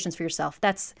making decisions for yourself.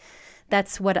 That's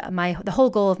what the whole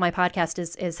goal of my podcast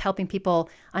is helping people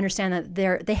understand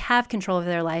that they have control of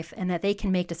their life and that they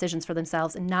can make decisions for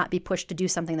themselves and not be pushed to do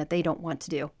something that they don't want to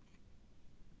do.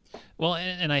 Well,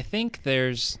 and I think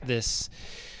there's this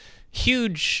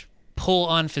huge pull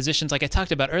on physicians, like I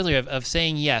talked about earlier, of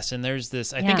saying yes. And there's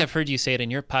this, I think I've heard you say it in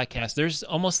your podcast, there's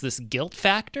almost this guilt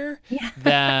factor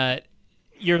that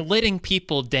you're letting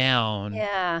people down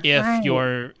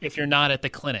if you're not at the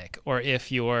clinic, or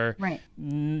if you're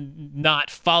not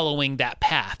following that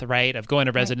path, right, of going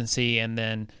to residency and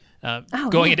then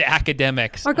going into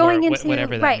academics, or going into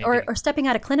whatever that may be. Or stepping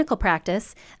out of clinical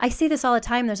practice. I see this all the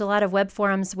time. There's a lot of web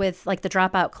forums with like the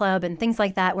Dropout Club and things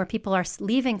like that, where people are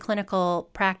leaving clinical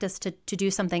practice to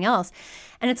do something else,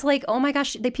 and it's like, oh my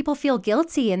gosh, people feel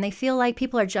guilty and they feel like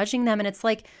people are judging them, and it's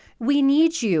like, we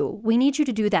need you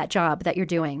to do that job that you're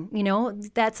doing.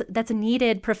 That's a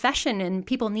needed profession, and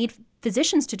people need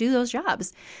physicians to do those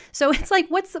jobs. So it's like,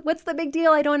 what's the big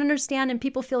deal? I don't understand, and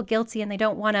people feel guilty and they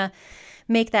don't want to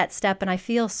make that step. And I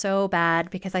feel so bad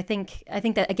because I think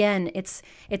that, again, it's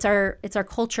our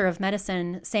culture of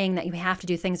medicine saying that you have to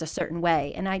do things a certain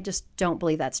way, and I just don't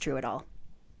believe that's true at all.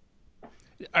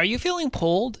 Are you feeling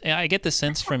pulled? I get the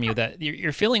sense from you that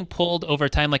you're feeling pulled over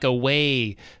time, like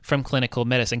away from clinical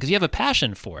medicine, because you have a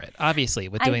passion for it, obviously,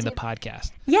 with doing the podcast.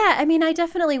 Yeah, I mean, I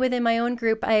definitely, within my own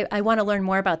group, I want to learn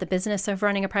more about the business of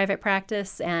running a private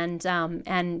practice and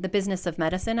the business of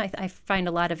medicine. I find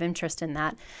a lot of interest in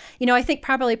that. I think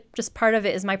probably just part of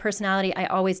it is my personality. I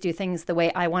always do things the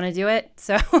way I want to do it,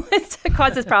 so it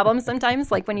causes problems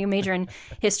sometimes, like when you major in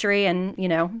history and,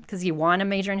 because you want to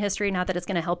major in history, not that it's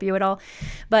going to help you at all.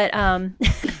 But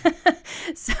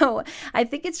so I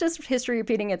think it's just history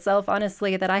repeating itself,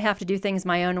 honestly, that I have to do things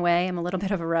my own way. I'm a little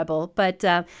bit of a rebel. But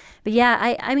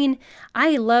yeah, I mean,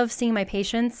 I love seeing my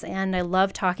patients and I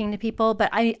love talking to people. But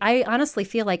I honestly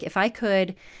feel like if I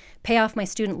could pay off my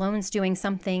student loans doing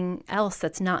something else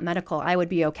that's not medical, I would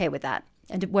be okay with that.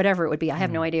 And whatever it would be, I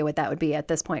have no idea what that would be at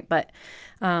this point. But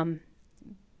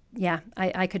yeah,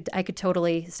 I could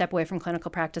totally step away from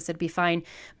clinical practice. It'd be fine.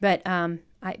 But I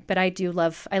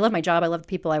love my job. I love the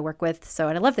people I work with.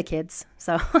 And I love the kids.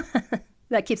 So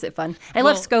that keeps it fun. I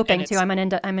love scoping too. I'm an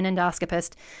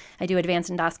endoscopist. I do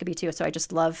advanced endoscopy too. So I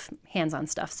just love hands-on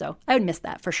stuff. So I would miss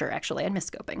that for sure. Actually, I'd miss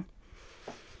scoping.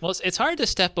 Well, it's hard to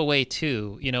step away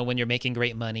too, when you're making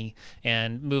great money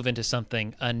and move into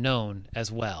something unknown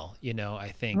as well. I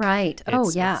think. Right.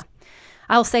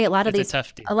 I'll say a lot of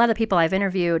the people I've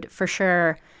interviewed for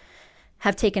sure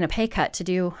have taken a pay cut to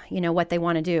do, what they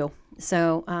want to do.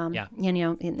 So,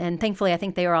 and thankfully I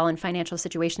think they were all in financial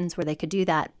situations where they could do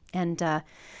that.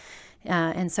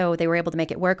 And so they were able to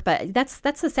make it work. But that's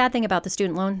the sad thing about the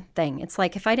student loan thing. It's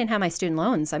like, if I didn't have my student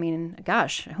loans, I mean,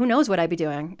 gosh, who knows what I'd be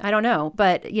doing? I don't know.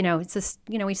 But, it's just,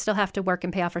 we still have to work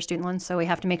and pay off our student loans. So we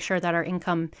have to make sure that our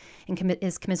income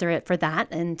is commensurate for that,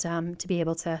 and to be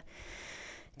able to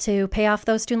pay off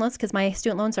those student loans, because my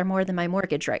student loans are more than my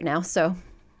mortgage right now. So,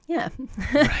 yeah.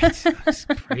 Right. It's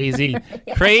crazy.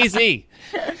 Crazy.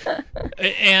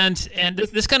 And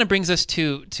this kind of brings us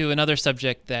to another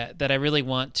subject that I really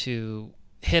want to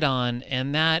hit on,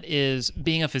 and that is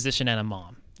being a physician and a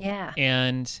mom. Yeah.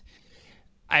 And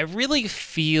I really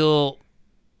feel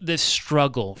this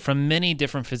struggle from many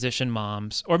different physician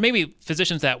moms, or maybe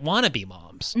physicians that want to be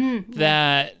moms,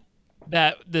 that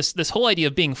this whole idea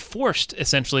of being forced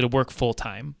essentially to work full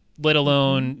time, let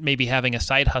alone maybe having a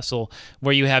side hustle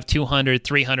where you have $200,000,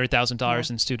 $300,000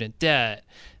 in student debt,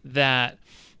 that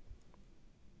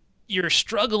you're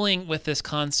struggling with this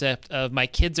concept of my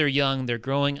kids are young, they're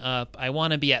growing up, I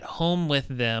want to be at home with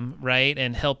them, right,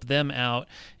 and help them out,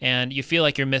 and you feel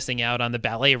like you're missing out on the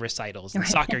ballet recitals and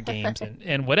soccer games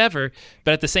and whatever,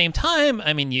 but at the same time,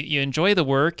 I mean, you enjoy the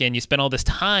work and you spend all this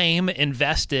time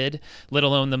invested, let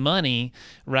alone the money,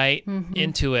 right,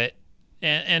 into it,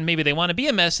 and maybe they want to be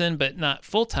a messin, but not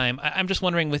full-time. I'm just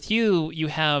wondering, with you, you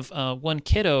have one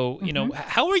kiddo, you know,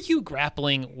 how are you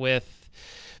grappling with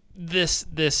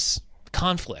this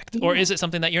conflict, or is it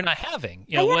something that you're not having?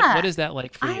 You know, what is that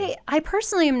like for you? I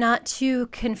personally am not too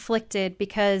conflicted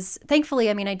because thankfully,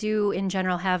 I mean, I do in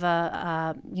general have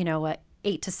a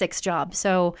 8 to 6 job.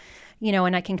 So, you know,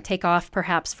 and I can take off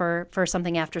perhaps for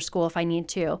something after school if I need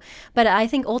to. But I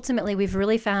think ultimately we've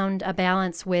really found a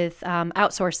balance with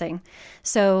outsourcing.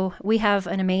 So we have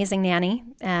an amazing nanny,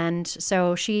 and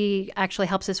so she actually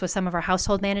helps us with some of our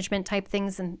household management type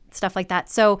things and stuff like that.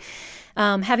 So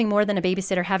having more than a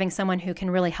babysitter, having someone who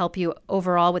can really help you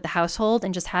overall with the household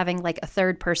and just having like a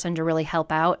third person to really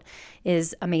help out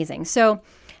is amazing. So,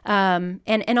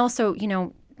 and also, you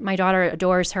know, my daughter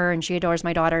adores her and she adores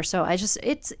my daughter. So I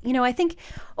think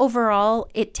overall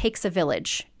it takes a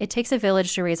village. It takes a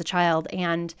village to raise a child.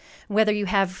 And whether you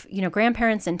have, you know,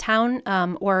 grandparents in town,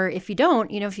 or if you don't,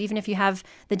 you know, even if you have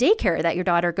the daycare that your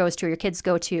daughter goes to or your kids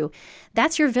go to,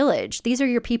 that's your village. These are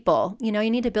your people. You know, you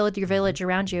need to build your village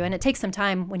around you. And it takes some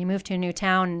time when you move to a new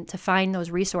town to find those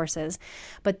resources,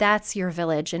 but that's your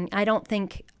village. And I don't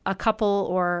think a couple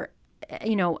or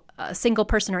you know, a single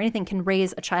person or anything can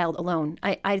raise a child alone.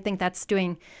 I think that's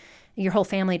doing your whole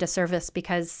family disservice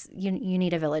because you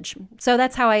need a village. So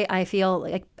that's how I feel.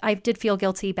 Like I did feel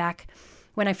guilty back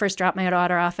when I first dropped my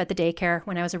daughter off at the daycare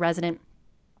when I was a resident.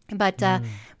 But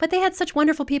they had such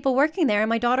wonderful people working there, and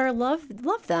my daughter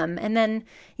loved them. And then,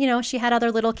 you know, she had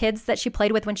other little kids that she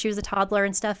played with when she was a toddler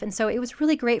and stuff. And so it was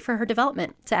really great for her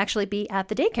development to actually be at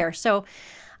the daycare. So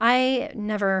I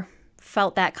never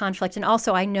felt that conflict. And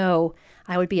also I know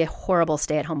I would be a horrible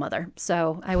stay-at-home mother.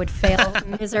 So I would fail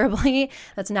miserably.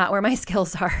 That's not where my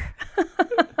skills are.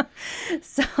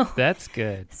 So that's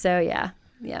good. So yeah.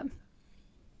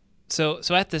 So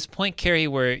at this point, Carrie,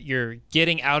 where you're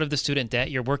getting out of the student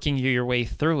debt, you're working your way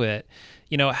through it,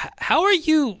 you know, how are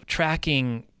you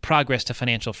tracking progress to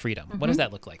financial freedom? What does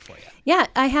that look like for you? Yeah,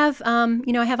 I have,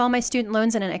 I have all my student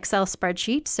loans in an Excel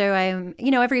spreadsheet. So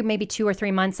every maybe 2 or 3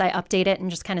 months, I update it and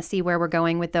just kind of see where we're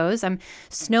going with those. I'm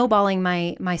snowballing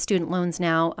my student loans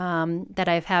now that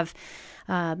I have.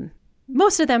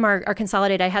 Most of them are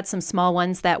consolidated. I had some small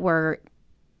ones that were,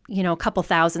 you know, a couple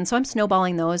thousand. So I'm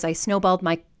snowballing those. I snowballed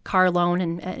my car loan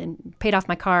and paid off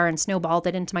my car and snowballed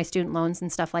it into my student loans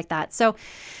and stuff like that. So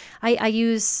I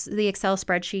use the Excel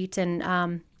spreadsheet, and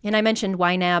I mentioned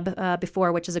YNAB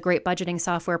before, which is a great budgeting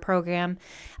software program.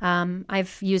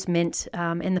 I've used Mint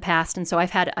in the past, and so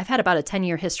I've had about a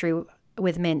 10-year history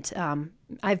with Mint.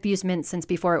 I've used Mint since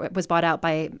before it was bought out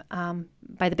by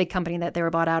the big company that they were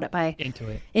bought out by.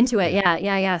 Intuit,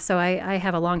 yeah. So I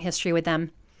have a long history with them,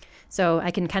 so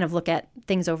I can kind of look at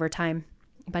things over time.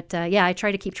 But I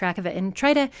try to keep track of it and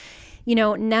try to. You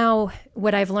know, now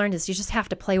what I've learned is you just have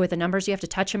to play with the numbers. You have to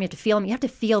touch them. You have to feel them. You have to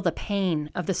feel the pain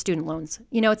of the student loans.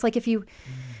 You know, it's like if you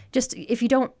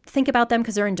don't think about them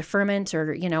because they're in deferment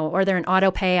or, you know, or they're in auto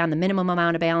pay on the minimum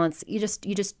amount of balance, you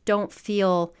just don't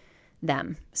feel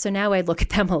them. So now I look at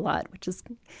them a lot, which is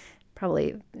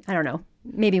probably, I don't know,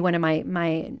 maybe one of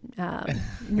my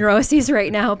neuroses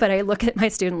right now, but I look at my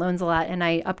student loans a lot and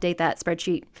I update that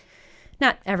spreadsheet,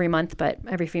 not every month, but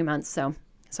every few months. So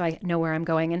I know where I'm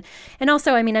going. And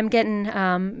also, I mean, I'm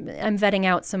vetting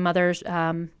out some other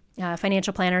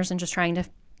financial planners and just trying to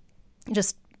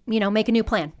make a new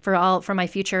plan for my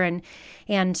future and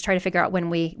try to figure out when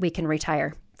we can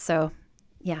retire. So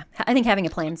yeah, I think having a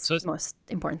plan is the most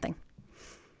important thing.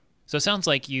 So it sounds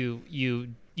like you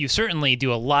certainly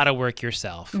do a lot of work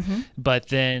yourself, but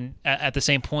then at the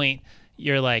same point,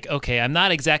 you're like, okay, I'm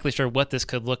not exactly sure what this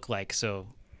could look like. So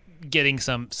getting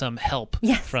some help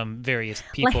from various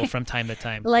people from time to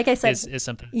time, like I said, is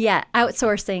something. Yeah,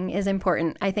 outsourcing is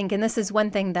important, I think, and this is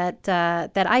one thing that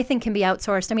I think can be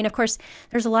outsourced. I mean, of course,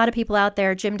 there's a lot of people out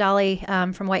there. Jim Dolly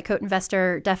from White Coat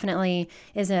Investor definitely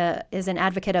is an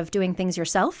advocate of doing things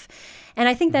yourself, and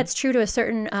I think that's true to a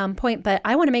certain point. But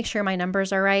I want to make sure my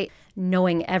numbers are right,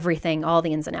 knowing everything, all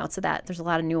the ins and outs of that. There's a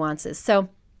lot of nuances, so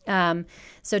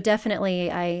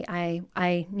definitely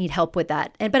I need help with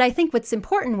that. But I think what's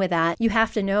important with that, you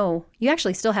have to know, you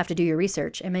actually still have to do your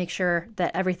research and make sure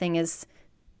that everything is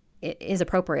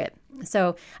appropriate.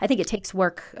 So I think it takes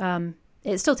work.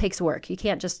 It still takes work. You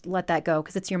can't just let that go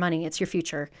because it's your money, it's your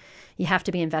future. You have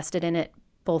to be invested in it,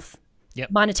 both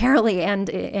Yep. monetarily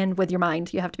and with your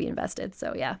mind. You have to be invested.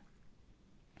 So yeah.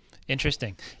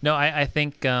 Interesting. No, I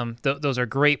think those are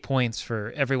great points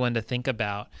for everyone to think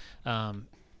about.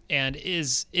 And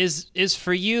is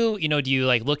for you, do you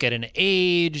like look at an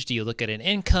age? Do you look at an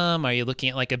income? Are you looking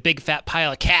at like a big fat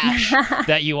pile of cash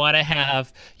that you want to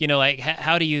have? Like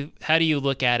how do you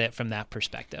look at it from that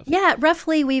perspective? Yeah,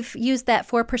 roughly we've used that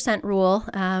 4% rule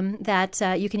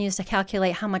that you can use to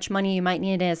calculate how much money you might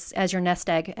need as your nest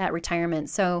egg at retirement.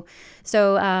 So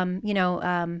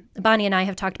Bonnie and I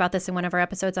have talked about this in one of our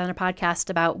episodes on a podcast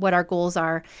about what our goals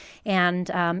are. And,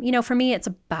 for me, it's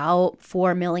about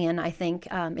 4 million, I think.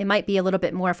 It might be a little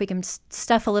bit more. If we can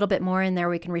stuff a little bit more in there,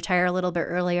 we can retire a little bit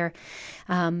earlier.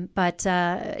 So,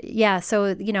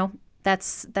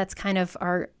 that's kind of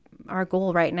our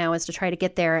goal right now, is to try to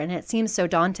get there. And it seems so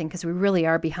daunting because we really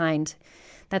are behind.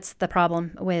 That's the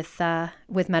problem with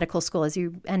medical school, is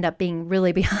you end up being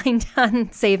really behind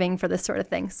on saving for this sort of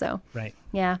thing. So, right.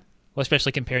 Yeah. Well,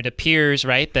 especially compared to peers,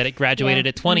 right, that graduated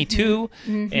at 22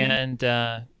 and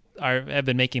have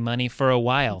been making money for a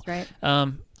while. That's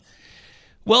right.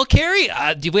 Well, Carrie,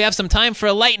 do we have some time for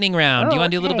a lightning round? Do you want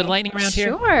to do a little bit of lightning round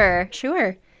here?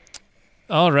 Sure.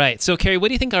 All right. So, Carrie, what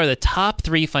do you think are the top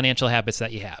 3 financial habits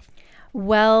that you have?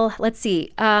 Well, let's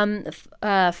see.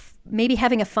 Maybe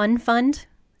having a fun fund.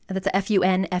 That's a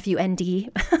FUND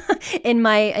in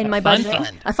my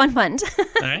budgeting. A fun fund. All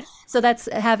right. So that's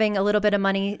having a little bit of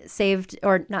money saved,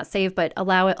 or not saved, but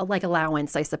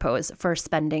allowance, I suppose, for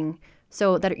spending,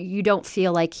 so that you don't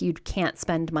feel like you can't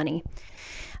spend money.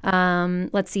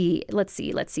 Let's see.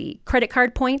 Credit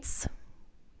card points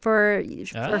for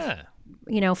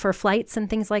flights and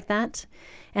things like that.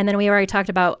 And then we already talked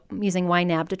about using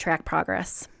YNAB to track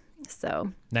progress.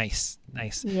 So nice.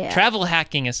 Yeah. Travel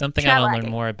hacking is something I want to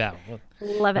learn more about.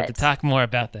 Love it. Have to talk more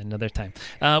about that another time.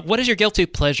 What is your guilty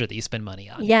pleasure that you spend money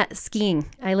on? Yeah, skiing.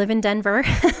 I live in Denver,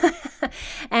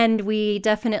 and we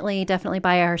definitely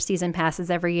buy our season passes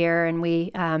every year, and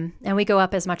we go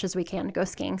up as much as we can to go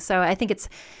skiing. So I think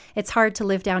it's hard to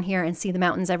live down here and see the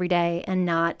mountains every day and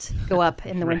not go up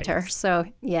in the winter. So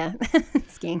yeah,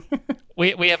 skiing.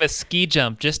 We have a ski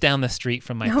jump just down the street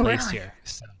from my place here.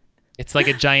 So. It's like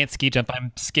a giant ski jump.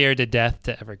 I'm scared to death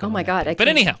to ever go. Oh my God. But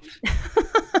anyhow.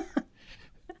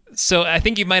 So I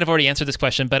think you might have already answered this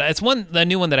question, but it's a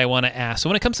new one that I want to ask. So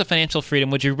when it comes to financial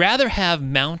freedom, would you rather have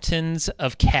mountains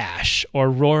of cash or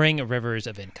roaring rivers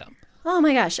of income? Oh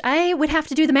my gosh. I would have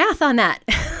to do the math on that.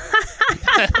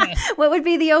 What would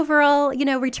be the overall,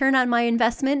 return on my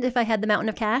investment if I had the mountain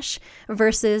of cash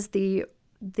versus the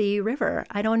river?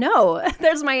 I don't know.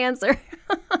 There's my answer.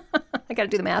 I got to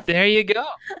do the math. There you go.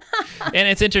 And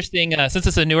it's interesting, since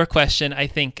it's a newer question, I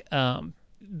think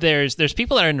there's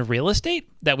people that are in real estate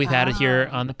that we've had here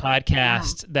on the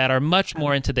podcast that are much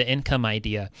more into the income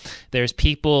idea. There's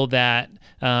people that,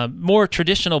 more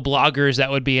traditional bloggers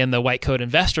that would be in the white coat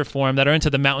investor forum that are into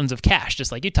the mountains of cash,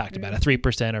 just like you talked about, a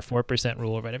 3% or 4%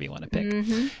 rule or whatever you want to pick.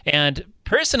 Mm-hmm. And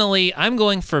personally, I'm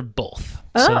going for both.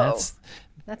 Oh. So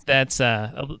that's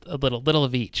a little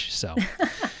of each. So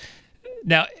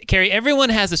now, Carrie, everyone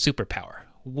has a superpower.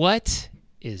 What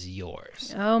is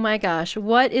yours? Oh my gosh.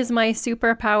 What is my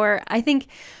superpower? I think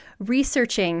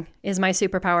researching is my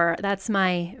superpower. That's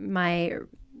my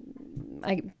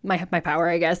power,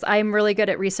 I guess. I'm really good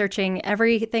at researching.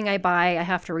 Everything I buy, I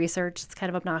have to research. It's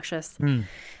kind of obnoxious.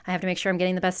 I have to make sure I'm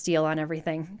getting the best deal on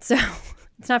everything. So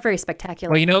it's not very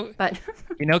spectacular. Well, but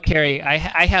Carrie,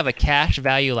 I have a cash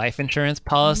value life insurance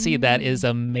policy that is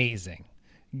amazing.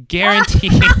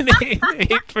 Guaranteed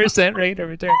 8% rate of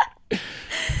return.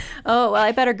 Oh, well,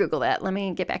 I better Google that. Let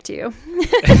me get back to you.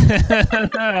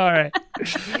 All right.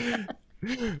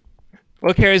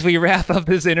 Well, Carrie, as we wrap up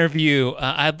this interview,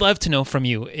 I'd love to know from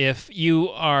you, if you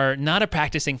are not a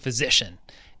practicing physician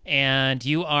and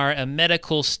you are a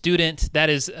medical student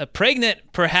that is pregnant,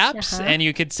 perhaps, and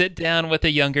you could sit down with a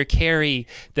younger Carrie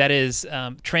that is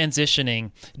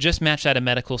transitioning, just matched out of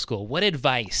medical school, what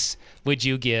advice would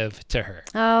you give to her?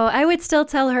 Oh, I would still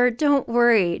tell her, don't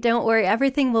worry.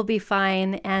 Everything will be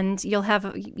fine, and you'll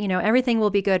have, everything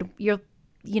will be good. You'll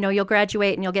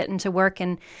graduate and you'll get into work,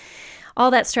 and all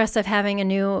that stress of having a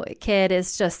new kid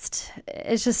is just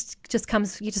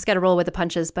comes, you just got to roll with the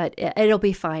punches, but it'll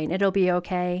be fine. It'll be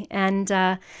okay. And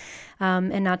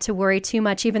not to worry too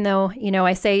much, even though,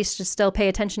 I say you should still pay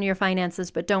attention to your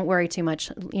finances, but don't worry too much.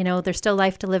 There's still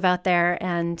life to live out there,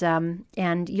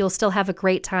 and you'll still have a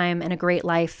great time and a great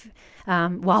life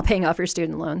while paying off your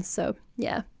student loans. So,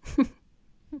 yeah.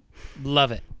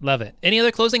 Love it. Any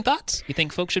other closing thoughts you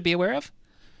think folks should be aware of?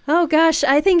 Oh gosh,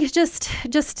 I think just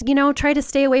try to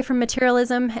stay away from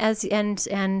materialism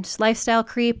and lifestyle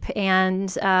creep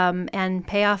and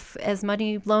pay off as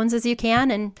many loans as you can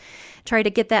and try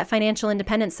to get that financial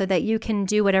independence so that you can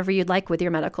do whatever you'd like with your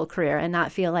medical career and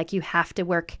not feel like you have to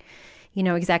work,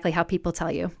 exactly how people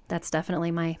tell you. That's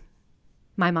definitely my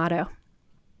motto.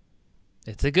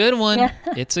 It's a good one. Yeah.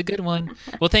 It's a good one.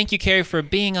 Well, thank you, Carrie, for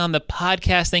being on the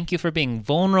podcast. Thank you for being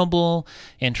vulnerable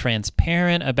and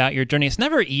transparent about your journey. It's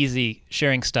never easy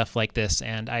sharing stuff like this,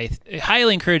 and I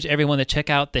highly encourage everyone to check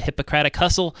out the Hippocratic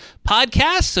Hustle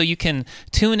podcast so you can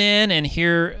tune in and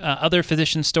hear other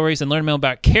physician stories and learn more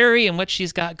about Carrie and what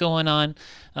she's got going on.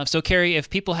 So, Carrie, if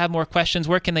people have more questions,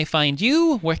 where can they find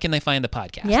you? Where can they find the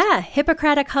podcast? Yeah,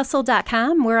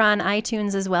 HippocraticHustle.com. We're on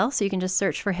iTunes as well, so you can just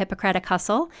search for Hippocratic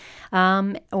Hustle.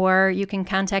 Or you can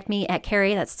contact me at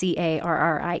Carrie, that's Carrie,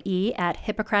 at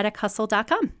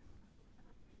HippocraticHustle.com.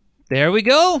 There we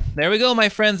go. There we go, my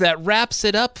friends. That wraps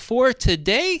it up for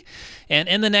today. And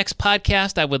in the next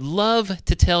podcast, I would love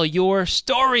to tell your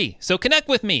story. So connect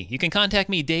with me. You can contact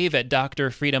me, Dave, at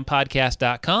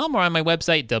drfreedompodcast.com or on my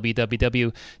website,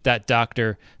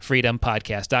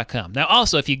 www.drfreedompodcast.com. Now,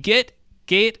 also, if you got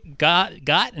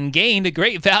and gained a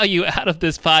great value out of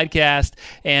this podcast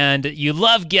and you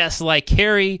love guests like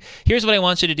Carrie, here's what I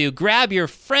want you to do. Grab your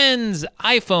friend's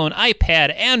iPhone,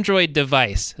 iPad, Android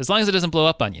device, as long as it doesn't blow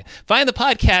up on you. Find the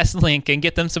podcast link and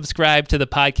get them subscribed to the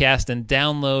podcast and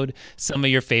download some of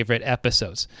your favorite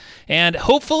episodes. And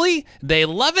hopefully they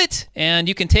love it and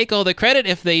you can take all the credit.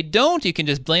 If they don't, you can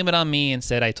just blame it on me and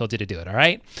say I told you to do it, all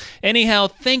right? Anyhow,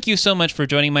 thank you so much for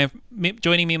joining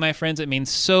me, my friends. It means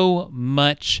so much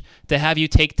to have you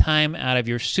take time out of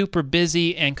your super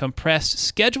busy and compressed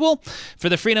schedule. For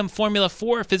the Freedom Formula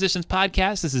for Physicians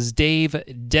podcast, this is Dave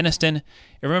Deniston.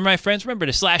 And remember, my friends, remember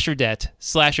to slash your debt,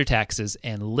 slash your taxes,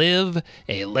 and live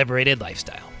a liberated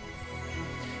lifestyle.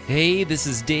 Hey, this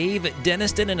is Dave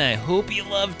Deniston, and I hope you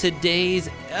loved today's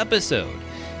episode.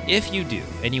 If you do,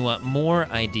 and you want more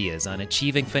ideas on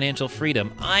achieving financial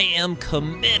freedom, I am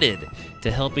committed to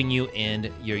helping you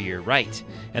end your year right.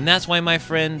 And that's why, my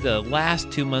friend, the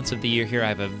last 2 months of the year here, I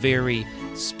have a very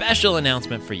special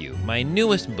announcement for you. My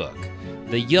newest book,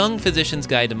 The Young Physician's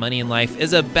Guide to Money and Life,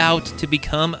 is about to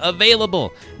become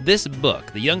available. This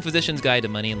book, The Young Physician's Guide to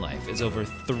Money and Life, is over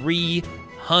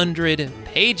 300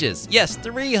 pages. Yes,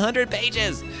 300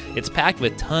 pages. It's packed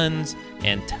with tons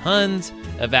and tons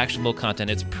of actionable content.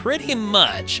 It's pretty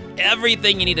much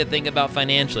everything you need to think about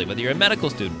financially, whether you're a medical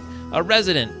student, a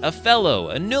resident, a fellow,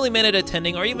 a newly minute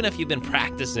attending, or even if you've been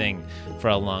practicing for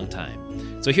a long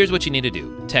time. So here's what you need to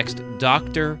do. Text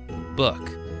Dr.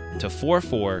 Book to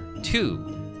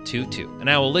 44222. And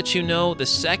I will let you know the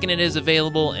second it is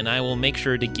available, and I will make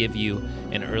sure to give you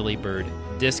an early bird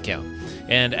discount.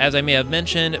 And as I may have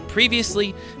mentioned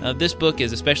previously, this book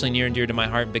is especially near and dear to my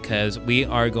heart because we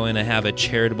are going to have a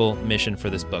charitable mission for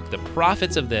this book. The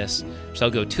profits of this shall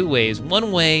go two ways.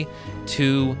 One way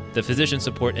to the Physician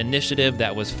Support Initiative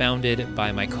that was founded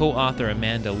by my co-author,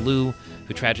 Amanda Liu,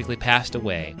 who tragically passed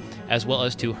away, as well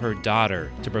as to her daughter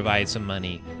to provide some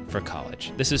money for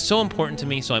college. This is so important to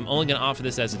me, so I'm only going to offer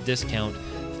this as a discount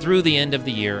through the end of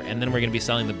the year, and then we're going to be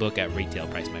selling the book at retail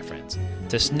price, my friends.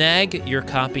 To snag your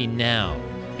copy now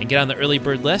and get on the early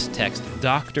bird list, text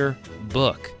Dr.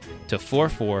 Book to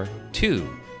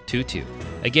 44222.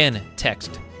 Again,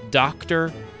 text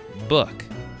Dr. Book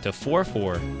to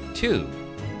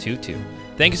 44222.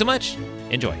 Thank you so much.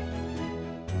 Enjoy.